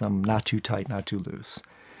maxim, not too tight, not too loose.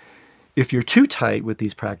 If you're too tight with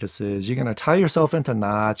these practices, you're going to tie yourself into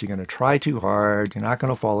knots, you're going to try too hard, you're not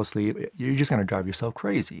going to fall asleep, you're just going to drive yourself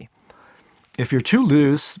crazy. If you're too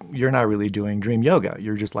loose, you're not really doing dream yoga.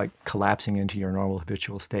 You're just like collapsing into your normal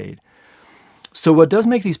habitual state. So what does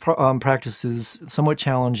make these practices somewhat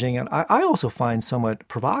challenging, and I also find somewhat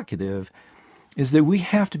provocative, is that we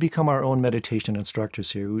have to become our own meditation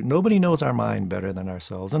instructors here. Nobody knows our mind better than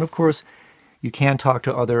ourselves. And of course, you can talk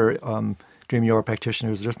to other dream yoga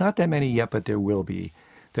practitioners. There's not that many yet, but there will be.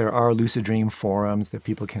 There are lucid dream forums that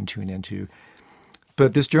people can tune into.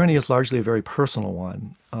 But this journey is largely a very personal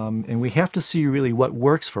one. And we have to see really what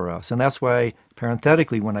works for us. And that's why,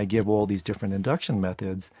 parenthetically, when I give all these different induction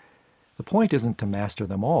methods, the point isn't to master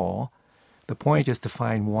them all. The point is to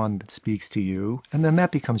find one that speaks to you, and then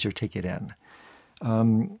that becomes your ticket in.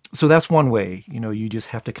 So that's one way. You just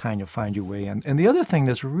have to kind of find your way in. And the other thing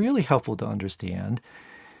that's really helpful to understand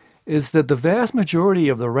is that the vast majority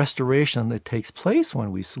of the restoration that takes place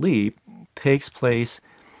when we sleep takes place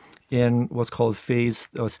in what's called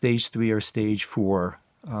stage 3 or stage 4,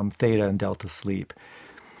 theta and delta sleep.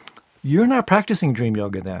 You're not practicing dream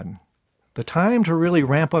yoga then. The time to really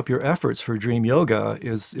ramp up your efforts for dream yoga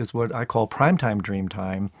is what I call primetime dream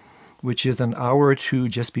time, which is an hour or two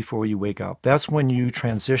just before you wake up. That's when you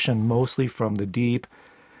transition mostly from the deep,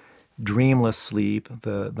 dreamless sleep,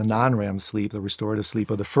 the non-REM sleep, the restorative sleep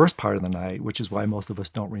of the first part of the night, which is why most of us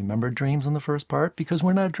don't remember dreams in the first part, because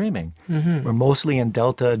we're not dreaming. Mm-hmm. We're mostly in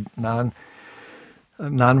delta, non-REM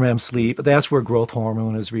sleep. That's where growth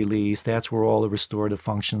hormone is released. That's where all the restorative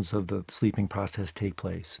functions of the sleeping process take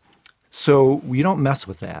place. So we don't mess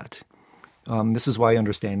with that. This is why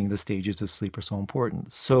understanding the stages of sleep are so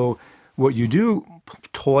important. So what you do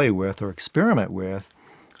toy with or experiment with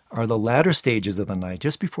are the latter stages of the night,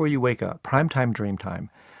 just before you wake up, primetime dream time.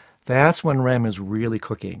 That's when REM is really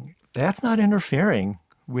cooking. That's not interfering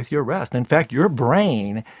with your rest. In fact, your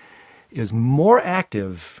brain is more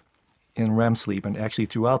active in REM sleep and actually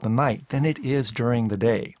throughout the night than it is during the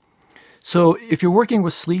day. So if you're working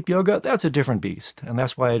with sleep yoga, that's a different beast. And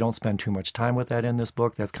that's why I don't spend too much time with that in this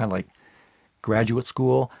book. That's kind of like graduate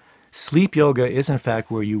school. Sleep yoga is, in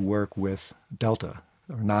fact, where you work with delta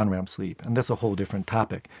or non-REM sleep. And that's a whole different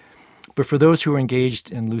topic. But for those who are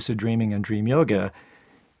engaged in lucid dreaming and dream yoga,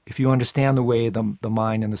 if you understand the way the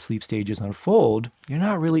mind and the sleep stages unfold, you're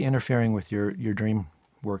not really interfering with your dream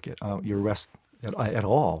work, your rest at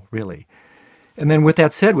all, really. And then with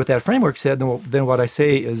that said, with that framework said, then what I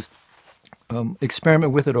say is,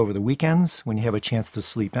 experiment with it over the weekends when you have a chance to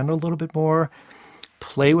sleep in a little bit more.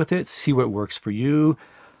 Play with it, see what works for you.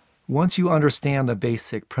 Once you understand the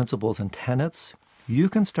basic principles and tenets, you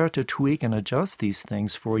can start to tweak and adjust these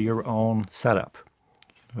things for your own setup.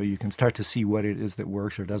 You can start to see what it is that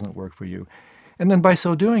works or doesn't work for you. And then by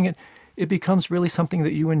so doing it becomes really something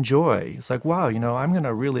that you enjoy. It's like, wow, I'm going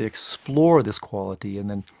to really explore this quality, and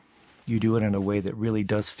then you do it in a way that really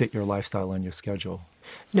does fit your lifestyle and your schedule.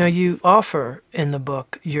 Now, you offer in the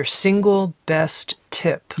book your single best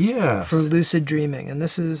tip Yes. for lucid dreaming, and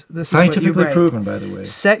this is scientifically what you write. proven, by the way.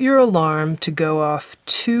 Set your alarm to go off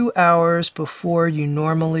 2 hours before you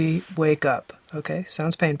normally wake up. Okay,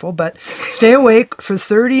 sounds painful, but stay awake for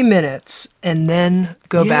 30 minutes and then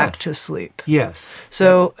go back to sleep. Yes.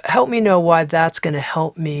 So help me know why that's going to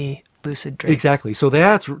help me lucid dream. Exactly. So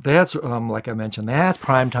that's like I mentioned, that's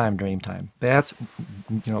primetime dream time. That's,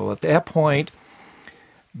 at that point,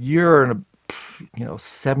 you're in a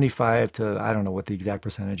 75 to, I don't know what the exact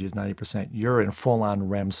percentage is, 90%, you're in full-on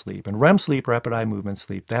REM sleep. And REM sleep, rapid eye movement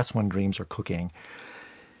sleep, that's when dreams are cooking.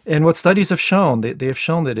 And what studies have shown, they have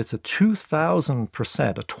shown that it's a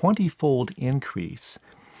 2,000%, a 20-fold increase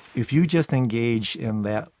if you just engage in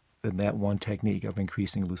that one technique of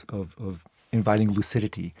increasing, of inviting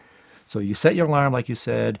lucidity. So you set your alarm, like you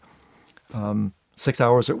said, 6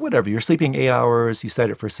 hours or whatever. You're sleeping 8 hours, you set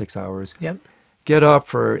it for 6 hours. Yep. Get up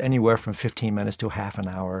for anywhere from 15 minutes to half an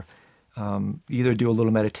hour. Either do a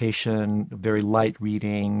little meditation, very light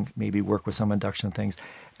reading, maybe work with some induction things,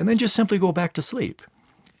 and then just simply go back to sleep.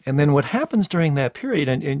 And then what happens during that period,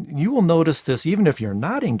 and you will notice this even if you're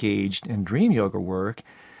not engaged in dream yoga work,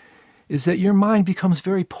 is that your mind becomes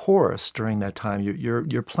very porous during that time.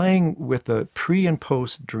 You're playing with the pre and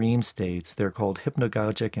post dream states. They're called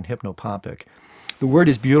hypnagogic and hypnopompic. The word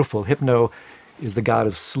is beautiful. Hypno is the god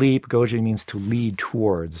of sleep. Goji means to lead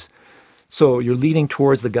towards. So you're leading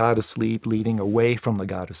towards the god of sleep, leading away from the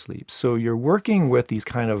god of sleep. So you're working with these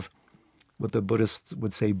kind of, what the Buddhists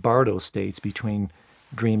would say, bardo states between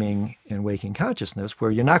dreaming and waking consciousness,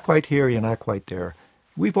 where you're not quite here, you're not quite there.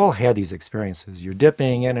 We've all had these experiences. You're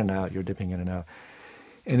dipping in and out, you're dipping in and out.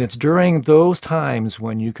 And it's during those times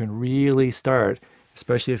when you can really start,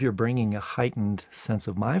 especially if you're bringing a heightened sense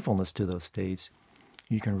of mindfulness to those states,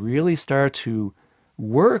 you can really start to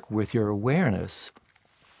work with your awareness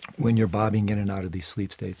when you're bobbing in and out of these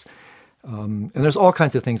sleep states. And there's all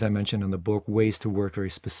kinds of things I mentioned in the book, ways to work very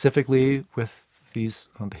specifically with these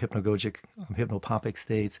the hypnagogic, hypnopompic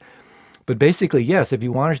states. But basically, yes, if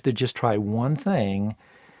you wanted to just try one thing,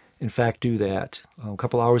 in fact, do that. A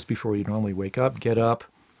couple hours before you normally wake up, get up,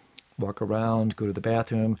 walk around, go to the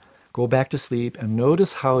bathroom, go back to sleep, and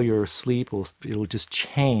notice how your sleep it'll just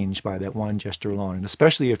change by that one gesture alone. And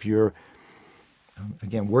especially if you're,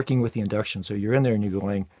 again, working with the induction. So you're in there and you're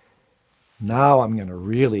going, now I'm going to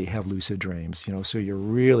really have lucid dreams. So you're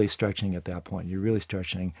really stretching at that point. You're really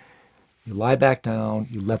stretching. You lie back down,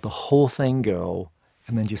 you let the whole thing go,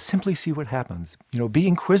 and then just simply see what happens. Be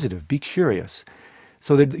inquisitive, be curious.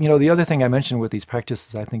 So that, the other thing I mentioned with these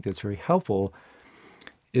practices, I think that's very helpful,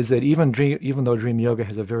 is that even though dream yoga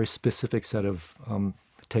has a very specific set of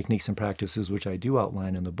techniques and practices, which I do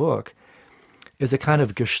outline in the book, is a kind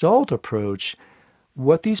of Gestalt approach.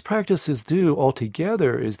 What these practices do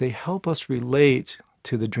altogether is they help us relate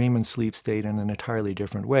to the dream and sleep state in an entirely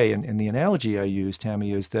different way. And the analogy I use,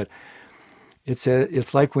 Tami, is that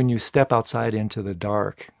it's like when you step outside into the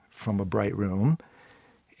dark from a bright room,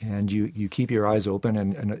 and you keep your eyes open,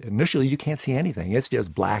 and initially you can't see anything. It's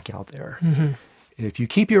just black out there. Mm-hmm. If you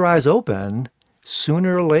keep your eyes open,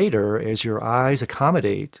 sooner or later, as your eyes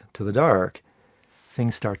accommodate to the dark,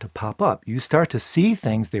 things start to pop up. You start to see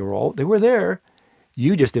things. They were there.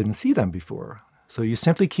 You just didn't see them before. So you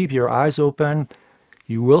simply keep your eyes open.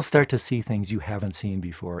 You will start to see things you haven't seen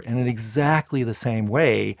before. And in exactly the same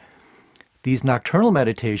way, these nocturnal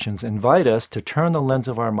meditations invite us to turn the lens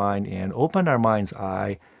of our mind and open our mind's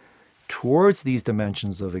eye towards these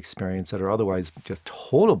dimensions of experience that are otherwise just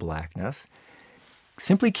total blackness.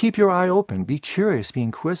 Simply keep your eye open, be curious, be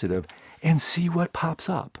inquisitive, and see what pops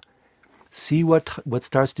up. See what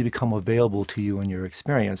starts to become available to you in your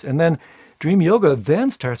experience. And then dream yoga then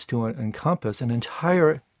starts to encompass an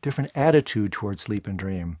entire different attitude towards sleep and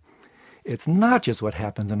dream. It's not just what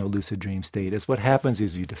happens in a lucid dream state. It's what happens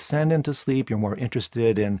as you descend into sleep. You're more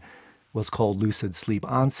interested in what's called lucid sleep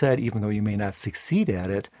onset, even though you may not succeed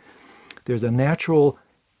at it. There's a natural,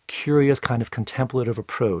 curious kind of contemplative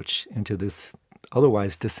approach into this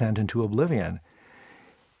otherwise descent into oblivion.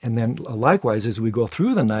 And then likewise, as we go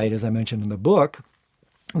through the night, as I mentioned in the book,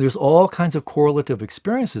 there's all kinds of correlative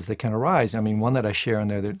experiences that can arise. I mean, one that I share in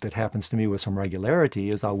there that happens to me with some regularity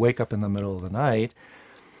is I'll wake up in the middle of the night,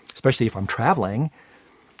 especially if I'm traveling.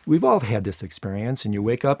 We've all had this experience, and you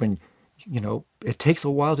wake up and, it takes a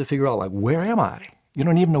while to figure out, like, where am I? You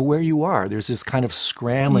don't even know where you are. There's this kind of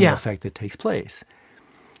scrambling effect that takes place.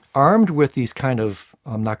 Armed with these kind of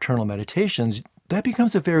nocturnal meditations, that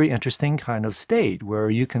becomes a very interesting kind of state where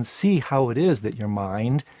you can see how it is that your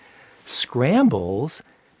mind scrambles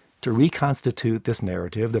to reconstitute this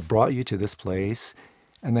narrative that brought you to this place,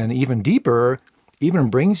 and then even deeper, even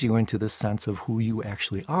brings you into this sense of who you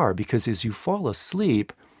actually are. Because as you fall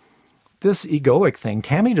asleep, this egoic thing,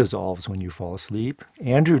 Tami dissolves when you fall asleep,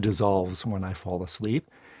 Andrew dissolves when I fall asleep.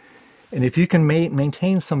 And if you can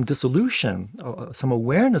maintain some dissolution, some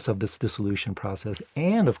awareness of this dissolution process,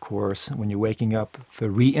 and of course, when you're waking up, the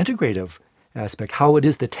reintegrative aspect, how it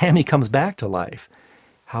is that Tami comes back to life,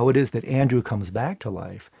 how it is that Andrew comes back to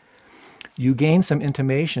life, you gain some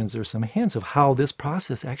intimations or some hints of how this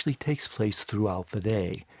process actually takes place throughout the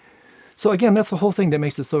day. So again, that's the whole thing that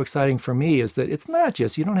makes it so exciting for me, is that it's not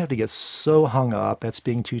just, you don't have to get so hung up, that's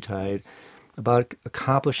being too tight, about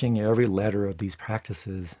accomplishing every letter of these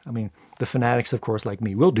practices. I mean, the fanatics, of course, like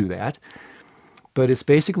me, will do that. But it's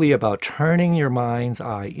basically about turning your mind's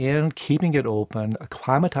eye in, keeping it open,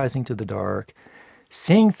 acclimatizing to the dark,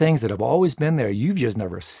 seeing things that have always been there. You've just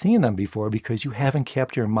never seen them before because you haven't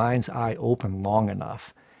kept your mind's eye open long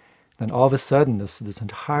enough. Then all of a sudden, this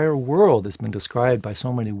entire world that's been described by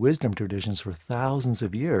so many wisdom traditions for thousands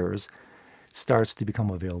of years starts to become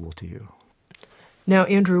available to you. Now,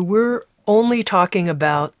 Andrew, we're only talking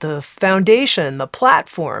about the foundation, the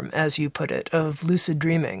platform, as you put it, of lucid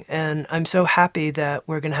dreaming. And I'm so happy that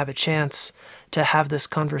we're going to have a chance to have this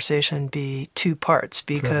conversation be two parts,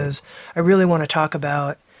 because I really want to talk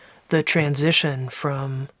about the transition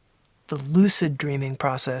from the lucid dreaming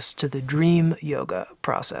process to the dream yoga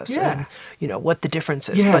process, and what the difference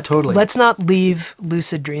is. Yeah, but totally. let's not leave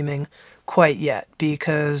lucid dreaming quite yet,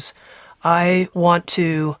 because I want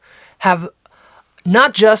to have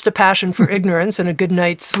not just a passion for ignorance and a good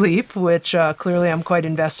night's sleep, which clearly I'm quite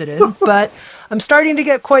invested in, but I'm starting to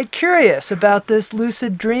get quite curious about this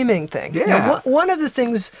lucid dreaming thing. Yeah. One of the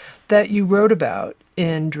things that you wrote about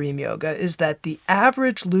in Dream Yoga is that the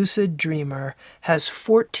average lucid dreamer has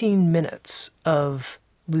 14 minutes of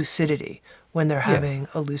lucidity when they're having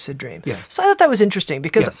a lucid dream. Yes. So I thought that was interesting,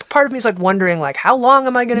 because part of me is like wondering, like, how long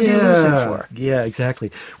am I going to be lucid for? Yeah,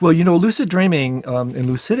 exactly. Well, lucid dreaming and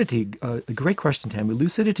lucidity, a great question, Tami.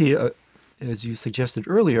 Lucidity, as you suggested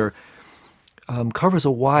earlier, covers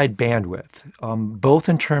a wide bandwidth, both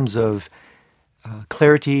in terms of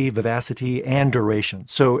clarity, vivacity, and duration.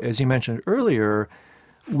 So as you mentioned earlier,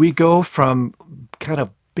 we go from kind of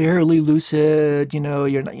barely lucid,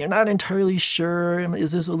 you're not entirely sure,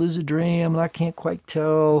 is this a lucid dream? I can't quite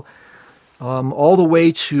tell. All the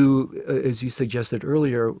way to, as you suggested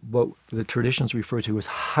earlier, what the traditions refer to as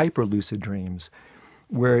hyper-lucid dreams,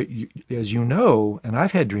 where, as you know, and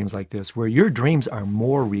I've had dreams like this, where your dreams are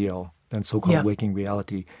more real than so-called waking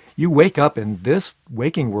reality. You wake up and this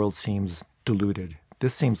waking world seems diluted.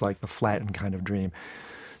 This seems like the flattened kind of dream.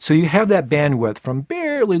 So you have that bandwidth from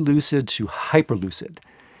barely lucid to hyper-lucid.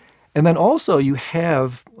 And then also you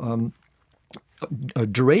have a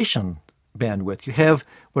duration bandwidth. You have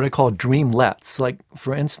what I call dreamlets. Like,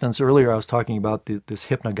 for instance, earlier I was talking about this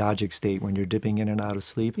hypnagogic state when you're dipping in and out of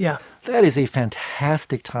sleep. Yeah. That is a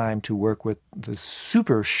fantastic time to work with the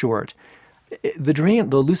super short.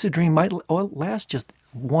 The lucid dream might last just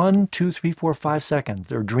 1, 2, 3, 4, 5 seconds.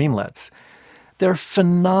 They're dreamlets. They're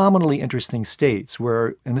phenomenally interesting states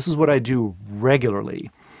where, and this is what I do regularly,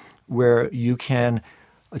 where you can,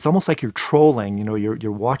 it's almost like you're trolling,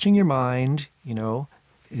 you're watching your mind,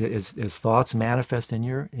 as thoughts manifest in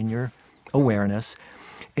your awareness.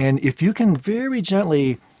 And if you can very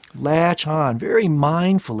gently latch on, very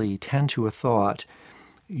mindfully tend to a thought,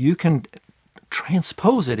 you can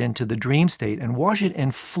transpose it into the dream state and watch it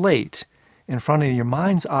inflate in front of your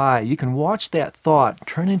mind's eye. You can watch that thought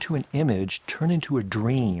turn into an image, turn into a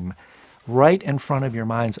dream right in front of your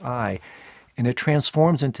mind's eye. And it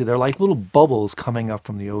transforms into, they're like little bubbles coming up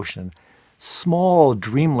from the ocean, small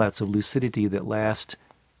dreamlets of lucidity that last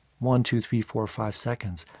 1, 2, 3, 4, 5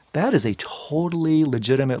 seconds. That is a totally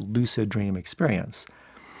legitimate lucid dream experience.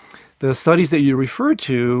 The studies that you referred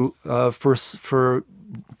to for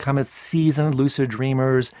kind of seasoned lucid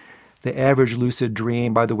dreamers, the average lucid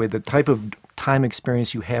dream, by the way, the type of time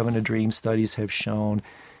experience you have in a dream, studies have shown,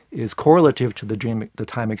 is correlative to the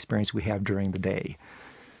time experience we have during the day.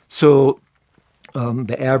 So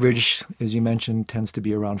the average, as you mentioned, tends to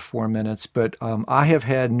be around 4 minutes, but I have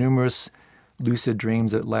had numerous lucid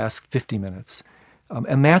dreams that last 50 minutes.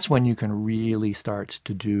 And that's when you can really start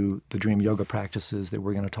to do the dream yoga practices that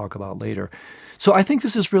we're going to talk about later. So I think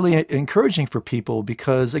this is really encouraging for people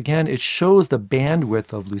because, again, it shows the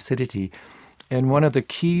bandwidth of lucidity. And one of the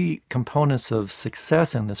key components of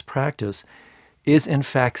success in this practice is, in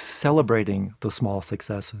fact, celebrating the small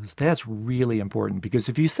successes. That's really important because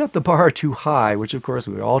if you set the bar too high, which, of course,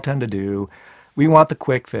 we all tend to do, we want the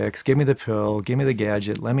quick fix, give me the pill, give me the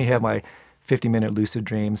gadget, let me have my 50-minute lucid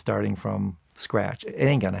dream starting from scratch. It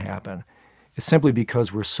ain't going to happen. It's simply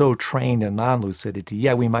because we're so trained in non-lucidity.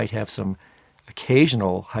 Yeah, we might have some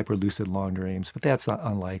occasional hyper-lucid long dreams, but that's not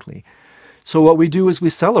unlikely. So what we do is we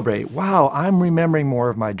celebrate. Wow, I'm remembering more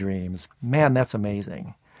of my dreams. Man, that's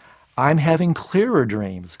amazing. I'm having clearer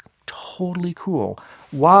dreams. Totally cool.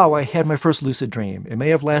 Wow, I had my first lucid dream. It may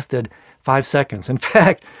have lasted 5 seconds. In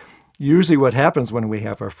fact, usually what happens when we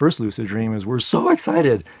have our first lucid dream is we're so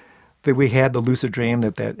excited that we had the lucid dream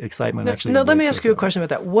that excitement actually... No, let me ask you a question about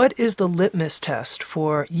that. What is the litmus test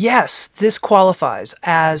for, yes, this qualifies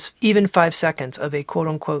as even 5 seconds of a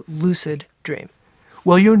quote-unquote lucid dream?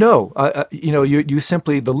 Well, you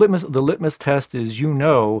simply, the litmus test is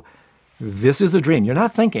this is a dream. You're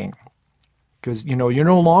not thinking because, you're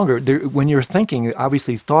no longer... when you're thinking,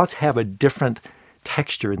 obviously thoughts have a different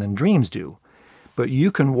texture than dreams do. But you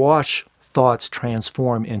can watch thoughts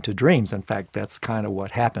transform into dreams. In fact, that's kind of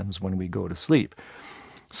what happens when we go to sleep.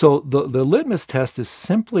 So the litmus test is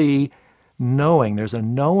simply knowing. There's a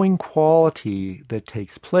knowing quality that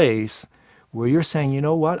takes place where you're saying, you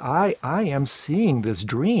know what, I am seeing this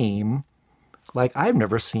dream like I've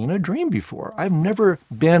never seen a dream before. I've never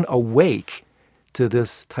been awake to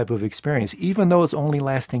this type of experience, even though it's only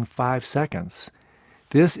lasting 5 seconds.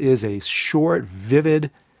 This is a short,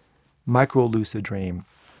 vivid, micro-lucid dream.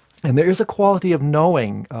 And there is a quality of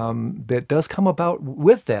knowing that does come about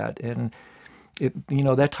with that. And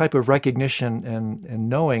that type of recognition and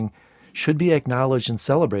knowing should be acknowledged and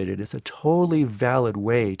celebrated. It's a totally valid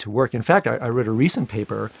way to work. In fact, I read a recent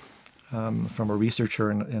paper from a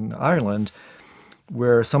researcher in Ireland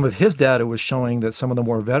where some of his data was showing that some of the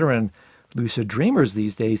more veteran lucid dreamers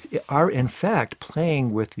these days are in fact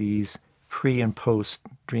playing with these pre and post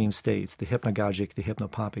dream states, the hypnagogic, the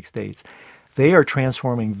hypnopompic states. They are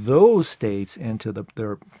transforming those states into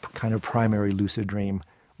their kind of primary lucid dream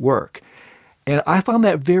work. And I found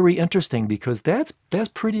that very interesting because that's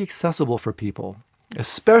pretty accessible for people,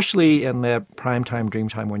 especially in that prime time, dream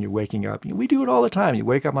time when you're waking up. We do it all the time. You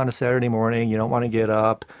wake up on a Saturday morning, you don't want to get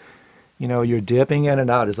up. You're dipping in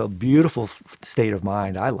and out. It's a beautiful state of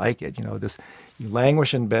mind. I like it. You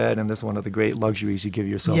languish in bed, and this is one of the great luxuries you give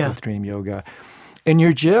yourself with dream yoga. And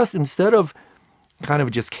you're just, instead of kind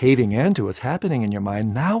of just caving into what's happening in your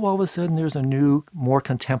mind, now all of a sudden there's a new, more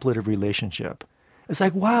contemplative relationship. It's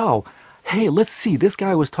like, wow, hey, let's see, this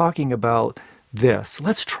guy was talking about this.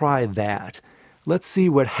 Let's try that. Let's see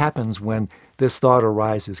what happens when this thought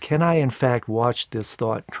arises. Can I, in fact, watch this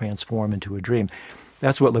thought transform into a dream?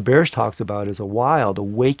 That's what LaBerge talks about as a wild, a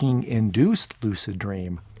waking-induced lucid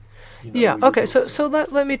dream. Yeah, okay, so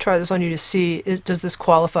let me try this on you to see, does this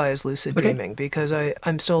qualify as lucid dreaming? Because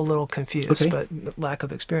I'm still a little confused, but lack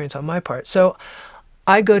of experience on my part. So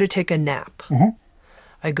I go to take a nap. Mm-hmm.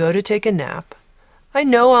 I go to take a nap. I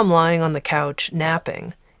know I'm lying on the couch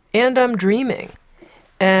napping, and I'm dreaming.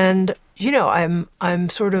 And, I'm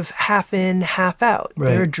sort of half in, half out. Right.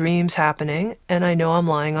 There are dreams happening, and I know I'm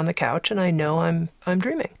lying on the couch, and I know I'm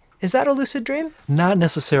dreaming. Is that a lucid dream? Not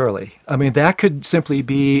necessarily. I mean, that could simply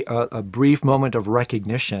be a brief moment of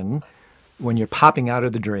recognition when you're popping out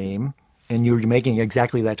of the dream and you're making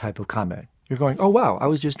exactly that type of comment. You're going, oh, wow, I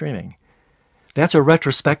was just dreaming. That's a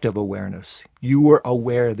retrospective awareness. You were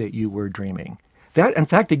aware that you were dreaming. That, in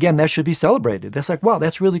fact, again, that should be celebrated. That's like, wow,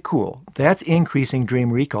 that's really cool. That's increasing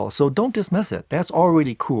dream recall. So don't dismiss it. That's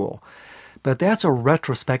already cool. But that's a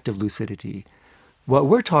retrospective lucidity. What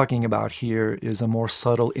we're talking about here is a more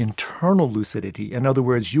subtle internal lucidity. In other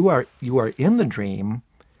words, you are in the dream,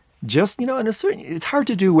 just, it's hard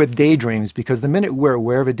to do with daydreams because the minute we're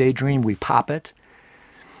aware of a daydream, we pop it.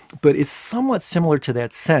 But it's somewhat similar to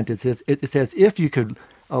that scent. It's as if you could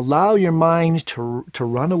allow your mind to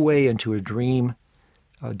run away into a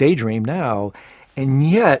daydream now, and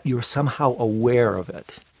yet you're somehow aware of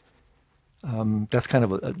it. That's kind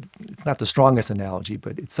of it's not the strongest analogy,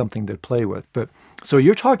 but it's something to play with. But so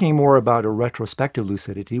you're talking more about a retrospective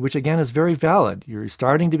lucidity, which again is very valid. You're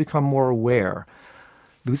starting to become more aware.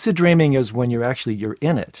 Lucid dreaming is when you're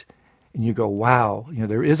in it, and you go, wow,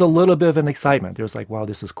 there is a little bit of an excitement. There's like, wow,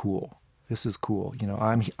 this is cool. This is cool.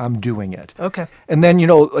 I'm doing it. Okay. And then,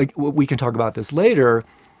 like we can talk about this later.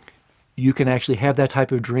 You can actually have that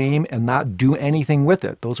type of dream and not do anything with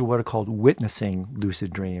it. Those are what are called witnessing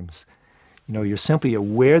lucid dreams. You're simply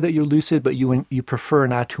aware that you're lucid, but you prefer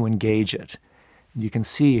not to engage it. You can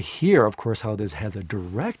see here, of course, how this has a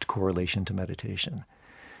direct correlation to meditation.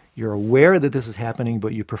 You're aware that this is happening,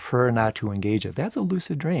 but you prefer not to engage it. That's a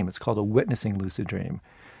lucid dream. It's called a witnessing lucid dream.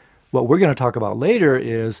 What we're going to talk about later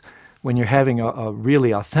is when you're having a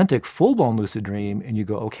really authentic, full-blown lucid dream, and you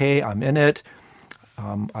go, okay, I'm in it.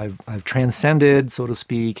 I've transcended, so to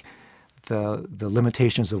speak, the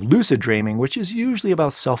limitations of lucid dreaming, which is usually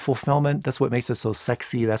about self-fulfillment. That's what makes it so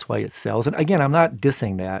sexy. That's why it sells. And again, I'm not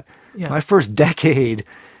dissing that. Yeah. My first decade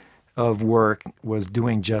of work was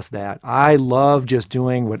doing just that. I loved just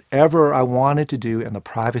doing whatever I wanted to do in the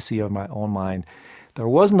privacy of my own mind. There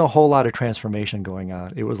wasn't a whole lot of transformation going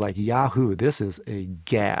on. It was like, Yahoo, this is a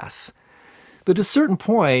gas. But at a certain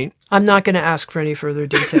point... I'm not going to ask for any further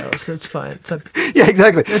details. That's fine. So, yeah,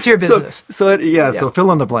 exactly. That's your business. So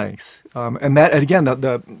fill in the blanks. And that, again,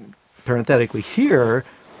 the parenthetically here,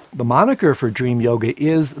 the moniker for dream yoga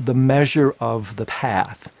is the measure of the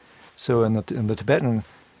path. So in the Tibetan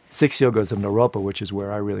 6 yogas of Naropa, which is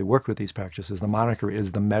where I really work with these practices, the moniker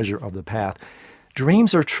is the measure of the path.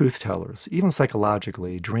 Dreams are truth tellers. Even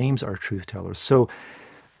psychologically, dreams are truth tellers. So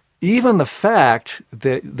even the fact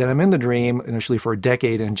that I'm in the dream initially for a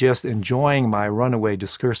decade and just enjoying my runaway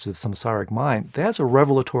discursive samsaric mind, that's a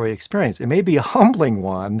revelatory experience. It may be a humbling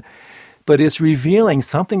one, but it's revealing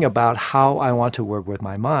something about how I want to work with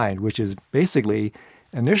my mind, which is basically,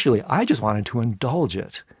 initially, I just wanted to indulge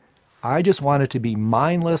it. I just wanted to be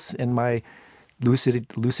mindless in my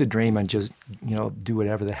lucid dream and just, do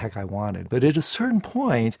whatever the heck I wanted. But at a certain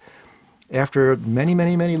point, after many,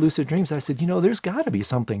 many, many lucid dreams, I said, there's got to be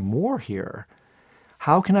something more here.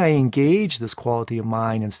 How can I engage this quality of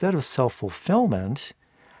mind instead of self-fulfillment?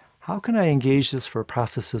 How can I engage this for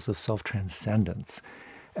processes of self-transcendence?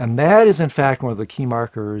 And that is, in fact, one of the key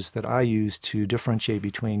markers that I use to differentiate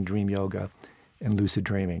between dream yoga and lucid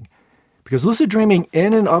dreaming. Because lucid dreaming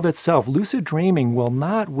in and of itself, lucid dreaming will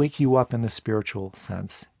not wake you up in the spiritual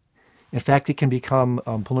sense. In fact, it can become,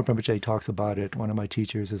 Pulum Rinpoche talks about it, one of my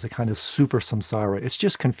teachers, as a kind of super samsara. It's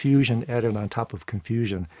just confusion added on top of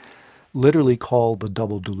confusion, literally called the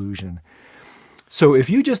double delusion. So if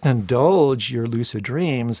you just indulge your lucid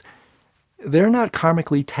dreams, they're not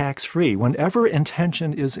karmically tax-free. Whenever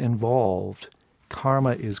intention is involved,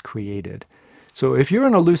 karma is created. So if you're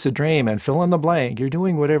in a lucid dream and fill in the blank, you're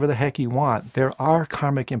doing whatever the heck you want, there are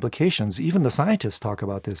karmic implications. Even the scientists talk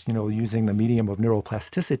about this, using the medium of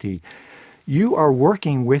neuroplasticity. You are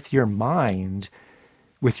working with your mind,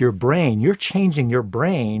 with your brain. You're changing your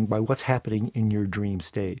brain by what's happening in your dream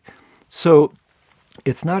state. So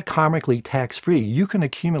it's not karmically tax-free. You can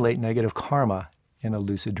accumulate negative karma in a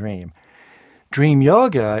lucid dream. Dream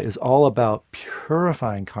yoga is all about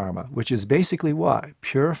purifying karma, which is basically what?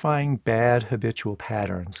 Purifying bad habitual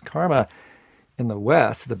patterns. Karma in the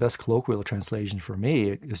West, the best colloquial translation for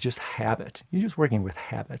me, is just habit. You're just working with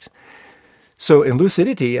habit. So in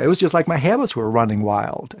lucidity, it was just like my habits were running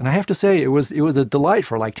wild. And I have to say, it was a delight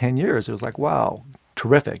for like 10 years. It was like, wow,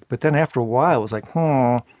 terrific. But then after a while, it was like,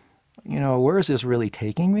 where is this really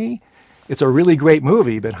taking me? It's a really great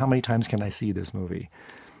movie, but how many times can I see this movie?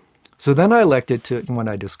 So then I elected to, when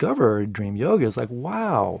I discovered dream yoga, it's like,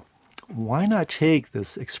 wow, why not take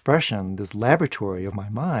this expression, this laboratory of my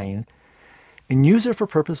mind, and use it for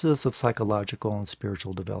purposes of psychological and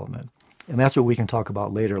spiritual development? And that's what we can talk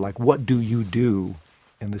about later, like what do you do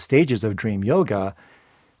in the stages of dream yoga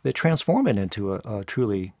that transform it into a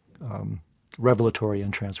truly revelatory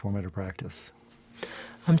and transformative practice.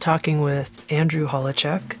 I'm talking with Andrew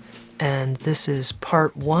Holecek, and this is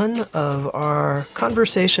part one of our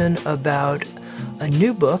conversation about a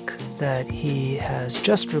new book that he has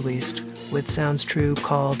just released with Sounds True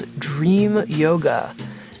called Dream Yoga,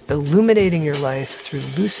 Illuminating Your Life Through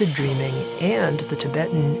Lucid Dreaming and the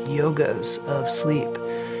Tibetan Yogas of Sleep.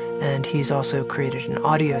 And he's also created an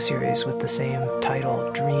audio series with the same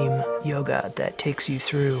title, Dream Yoga, that takes you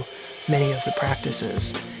through many of the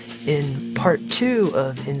practices. In part two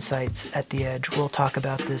of Insights at the Edge, we'll talk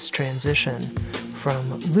about this transition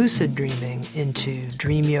from lucid dreaming into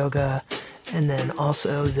dream yoga, and then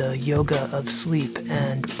also the yoga of sleep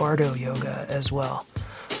and bardo yoga as well.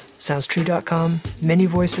 SoundsTrue.com, many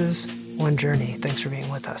voices, one journey. Thanks for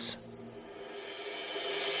being with us.